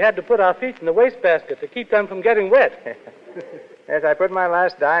 and we had to put our feet in the wastebasket to keep them from getting wet. Yes, I put my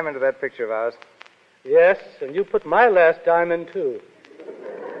last dime into that picture of ours. Yes, and you put my last dime in, too.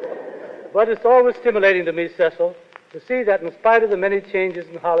 But it's always stimulating to me, Cecil, to see that in spite of the many changes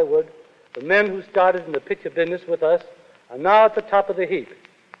in Hollywood, the men who started in the picture business with us are now at the top of the heap.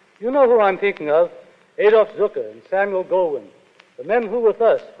 You know who I'm thinking of. Adolf Zucker and Samuel Goldwyn, the men who with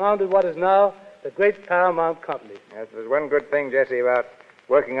us founded what is now the great Paramount Company. Yes, there's one good thing, Jesse, about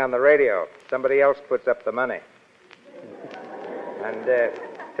working on the radio. Somebody else puts up the money. And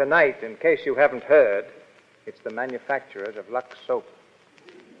tonight, in case you haven't heard, it's the manufacturers of Lux soap.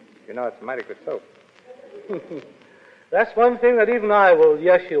 You know, it's mighty good soap. That's one thing that even I will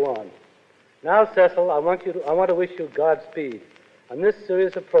yes you on. Now, Cecil, I want to wish you Godspeed on this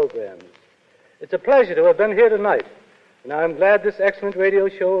series of programs. It's a pleasure to have been here tonight, and I'm glad this excellent radio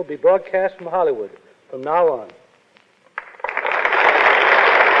show will be broadcast from Hollywood from now on.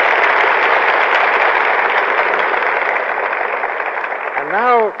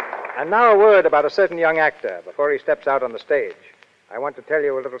 And now a word about a certain young actor before he steps out on the stage. I want to tell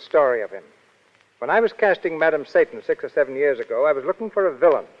you a little story of him. When I was casting Madame Satan 6 or 7 years ago, I was looking for a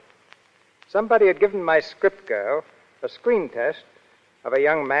villain. Somebody had given my script girl a screen test of a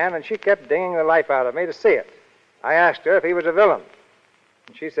young man, and she kept dinging the life out of me to see it. I asked her if he was a villain,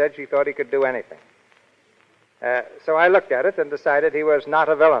 and she said she thought he could do anything. So I looked at it and decided he was not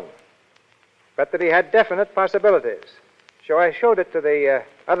a villain, but that he had definite possibilities. So I showed it to the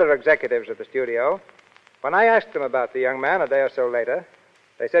other executives of the studio. When I asked them about the young man a day or so later,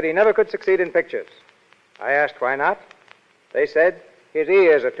 they said he never could succeed in pictures. I asked why not. They said his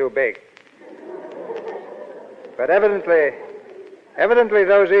ears are too big. But evidently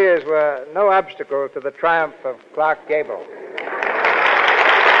those ears were no obstacle to the triumph of Clark Gable.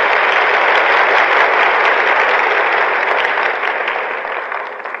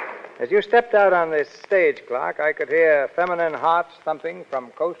 As you stepped out on this stage, Clark, I could hear feminine hearts thumping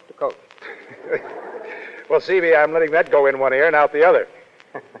from coast to coast. Well, C.B., I'm letting that go in one ear and out the other.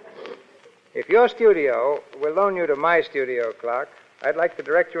 If your studio will loan you to my studio, Clark, I'd like to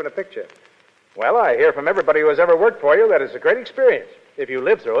direct you in a picture. Well, I hear from everybody who has ever worked for you that it's a great experience, if you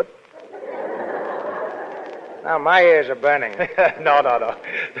live through it. Now, my ears are burning. No,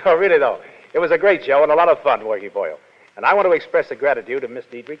 really, though. It was a great show and a lot of fun working for you. And I want to express the gratitude of Miss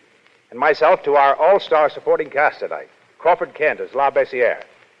Dietrich and myself to our all-star supporting cast tonight. Crawford Kent as La Bessiere,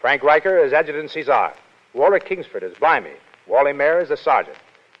 Frank Riker as Adjutant Cesar, Warwick Kingsford as Blimey, Wally Mayer as the Sergeant,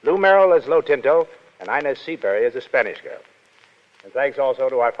 Lou Merrill as Lo Tinto, and Inez Seabury as the Spanish girl. And thanks also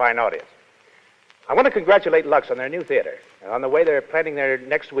to our fine audience. I want to congratulate Lux on their new theater and on the way they're planning their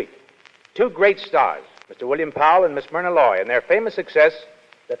next week. Two great stars, Mr. William Powell and Miss Myrna Loy, and their famous success,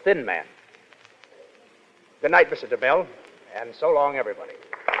 The Thin Man. Good night, Mr. DeMille, and so long, everybody.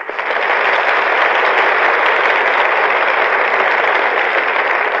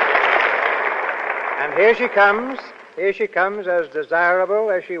 And here she comes as desirable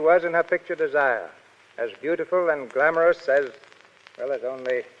as she was in her picture Desire, as beautiful and glamorous as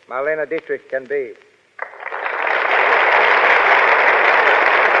only Marlene Dietrich can be.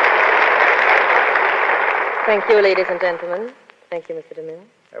 Thank you, ladies and gentlemen. Thank you, Mr.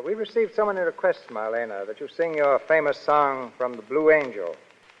 DeMille. We received so many requests, Marlena, that you sing your famous song from the Blue Angel,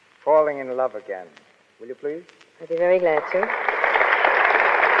 Falling in Love Again. Will you please? I'd be very glad to.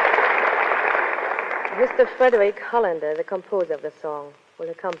 Mr. Frederick Hollander, the composer of the song, will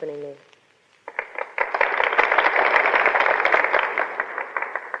accompany me.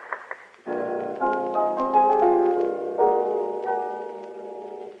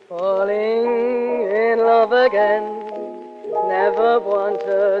 Falling in love again, never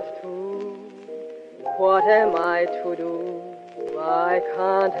wanted to. What am I to do? I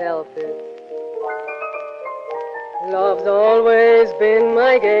can't help it. Love's always been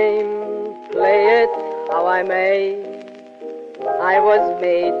my game, play it how I may. I was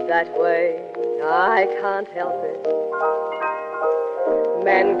made that way, I can't help it.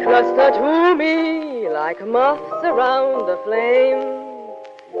 Men cluster to me like moths around the flame.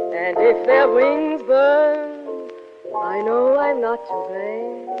 And if their wings burn, I know I'm not to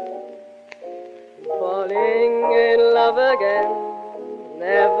blame. Falling in love again,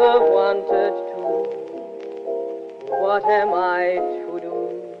 never wanted to. What am I to do?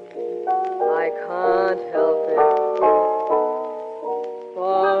 I can't help it.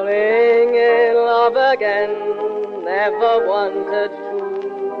 Falling in love again, never wanted to.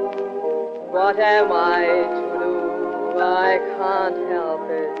 What am I to do? I can't help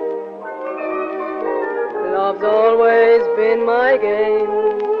it. Love's always been my game,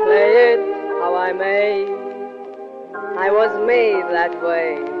 play it how I may. I was made that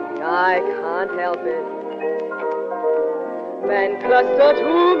way, I can't help it. Men cluster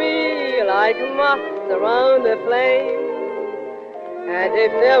to me like moths around a flame. And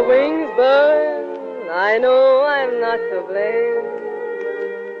if their wings burn, I know I'm not to blame.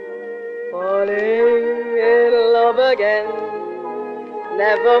 Falling in love again,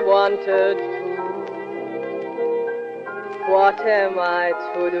 never wanted to. What am I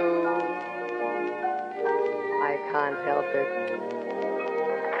to do? I can't help it.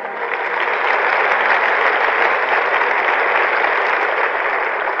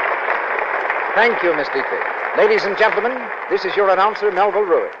 Thank you, Miss Dietrich. Ladies and gentlemen, this is your announcer, Melville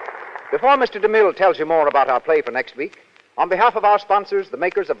Ruick. Before Mr. DeMille tells you more about our play for next week, on behalf of our sponsors, the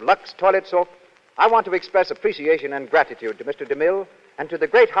makers of Lux Toilet Soap, I want to express appreciation and gratitude to Mr. DeMille and to the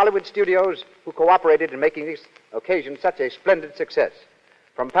great Hollywood studios who cooperated in making this occasion such a splendid success.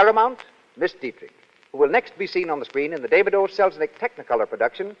 From Paramount, Miss Dietrich, who will next be seen on the screen in the David O. Selznick Technicolor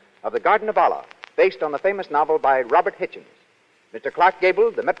production of The Garden of Allah, based on the famous novel by Robert Hitchens. Mr. Clark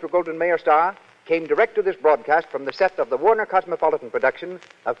Gable, the Metro-Goldwyn-Mayer star, came direct to this broadcast from the set of the Warner Cosmopolitan production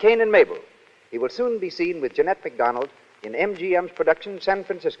of Cain and Mabel. He will soon be seen with Jeanette MacDonald in MGM's production San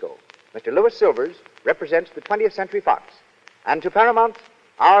Francisco. Mr. Louis Silvers represents the 20th Century Fox. And to Paramount,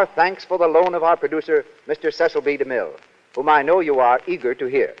 our thanks for the loan of our producer, Mr. Cecil B. DeMille, whom I know you are eager to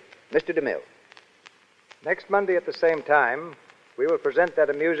hear. Mr. DeMille. Next Monday at the same time, we will present that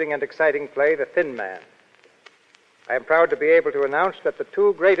amusing and exciting play, The Thin Man. I am proud to be able to announce that the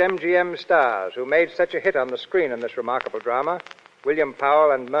two great MGM stars who made such a hit on the screen in this remarkable drama, William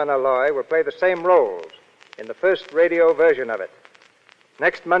Powell and Myrna Loy, will play the same roles in the first radio version of it.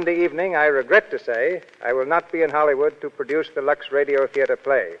 Next Monday evening, I regret to say, I will not be in Hollywood to produce the Lux Radio Theater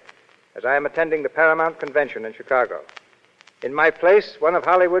play, as I am attending the Paramount Convention in Chicago. In my place, one of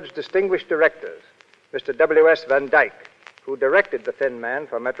Hollywood's distinguished directors, Mr. W.S. Van Dyke, who directed The Thin Man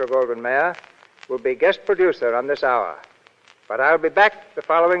for Metro-Goldwyn-Mayer, will be guest producer on this hour. But I'll be back the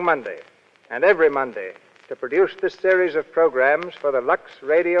following Monday, and every Monday, to produce this series of programs for the Lux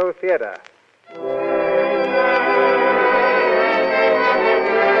Radio Theater.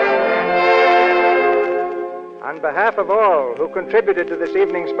 On behalf of all who contributed to this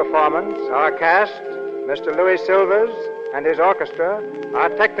evening's performance, our cast, Mr. Louis Silvers and his orchestra, our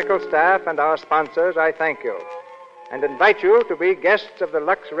technical staff, and our sponsors, I thank you, and invite you to be guests of the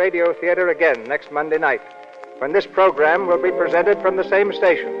Lux Radio Theater again next Monday night, when this program will be presented from the same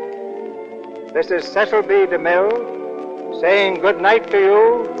station. This is Cecil B. DeMille saying good night to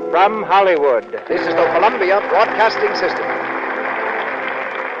you from Hollywood. This is the Columbia Broadcasting System.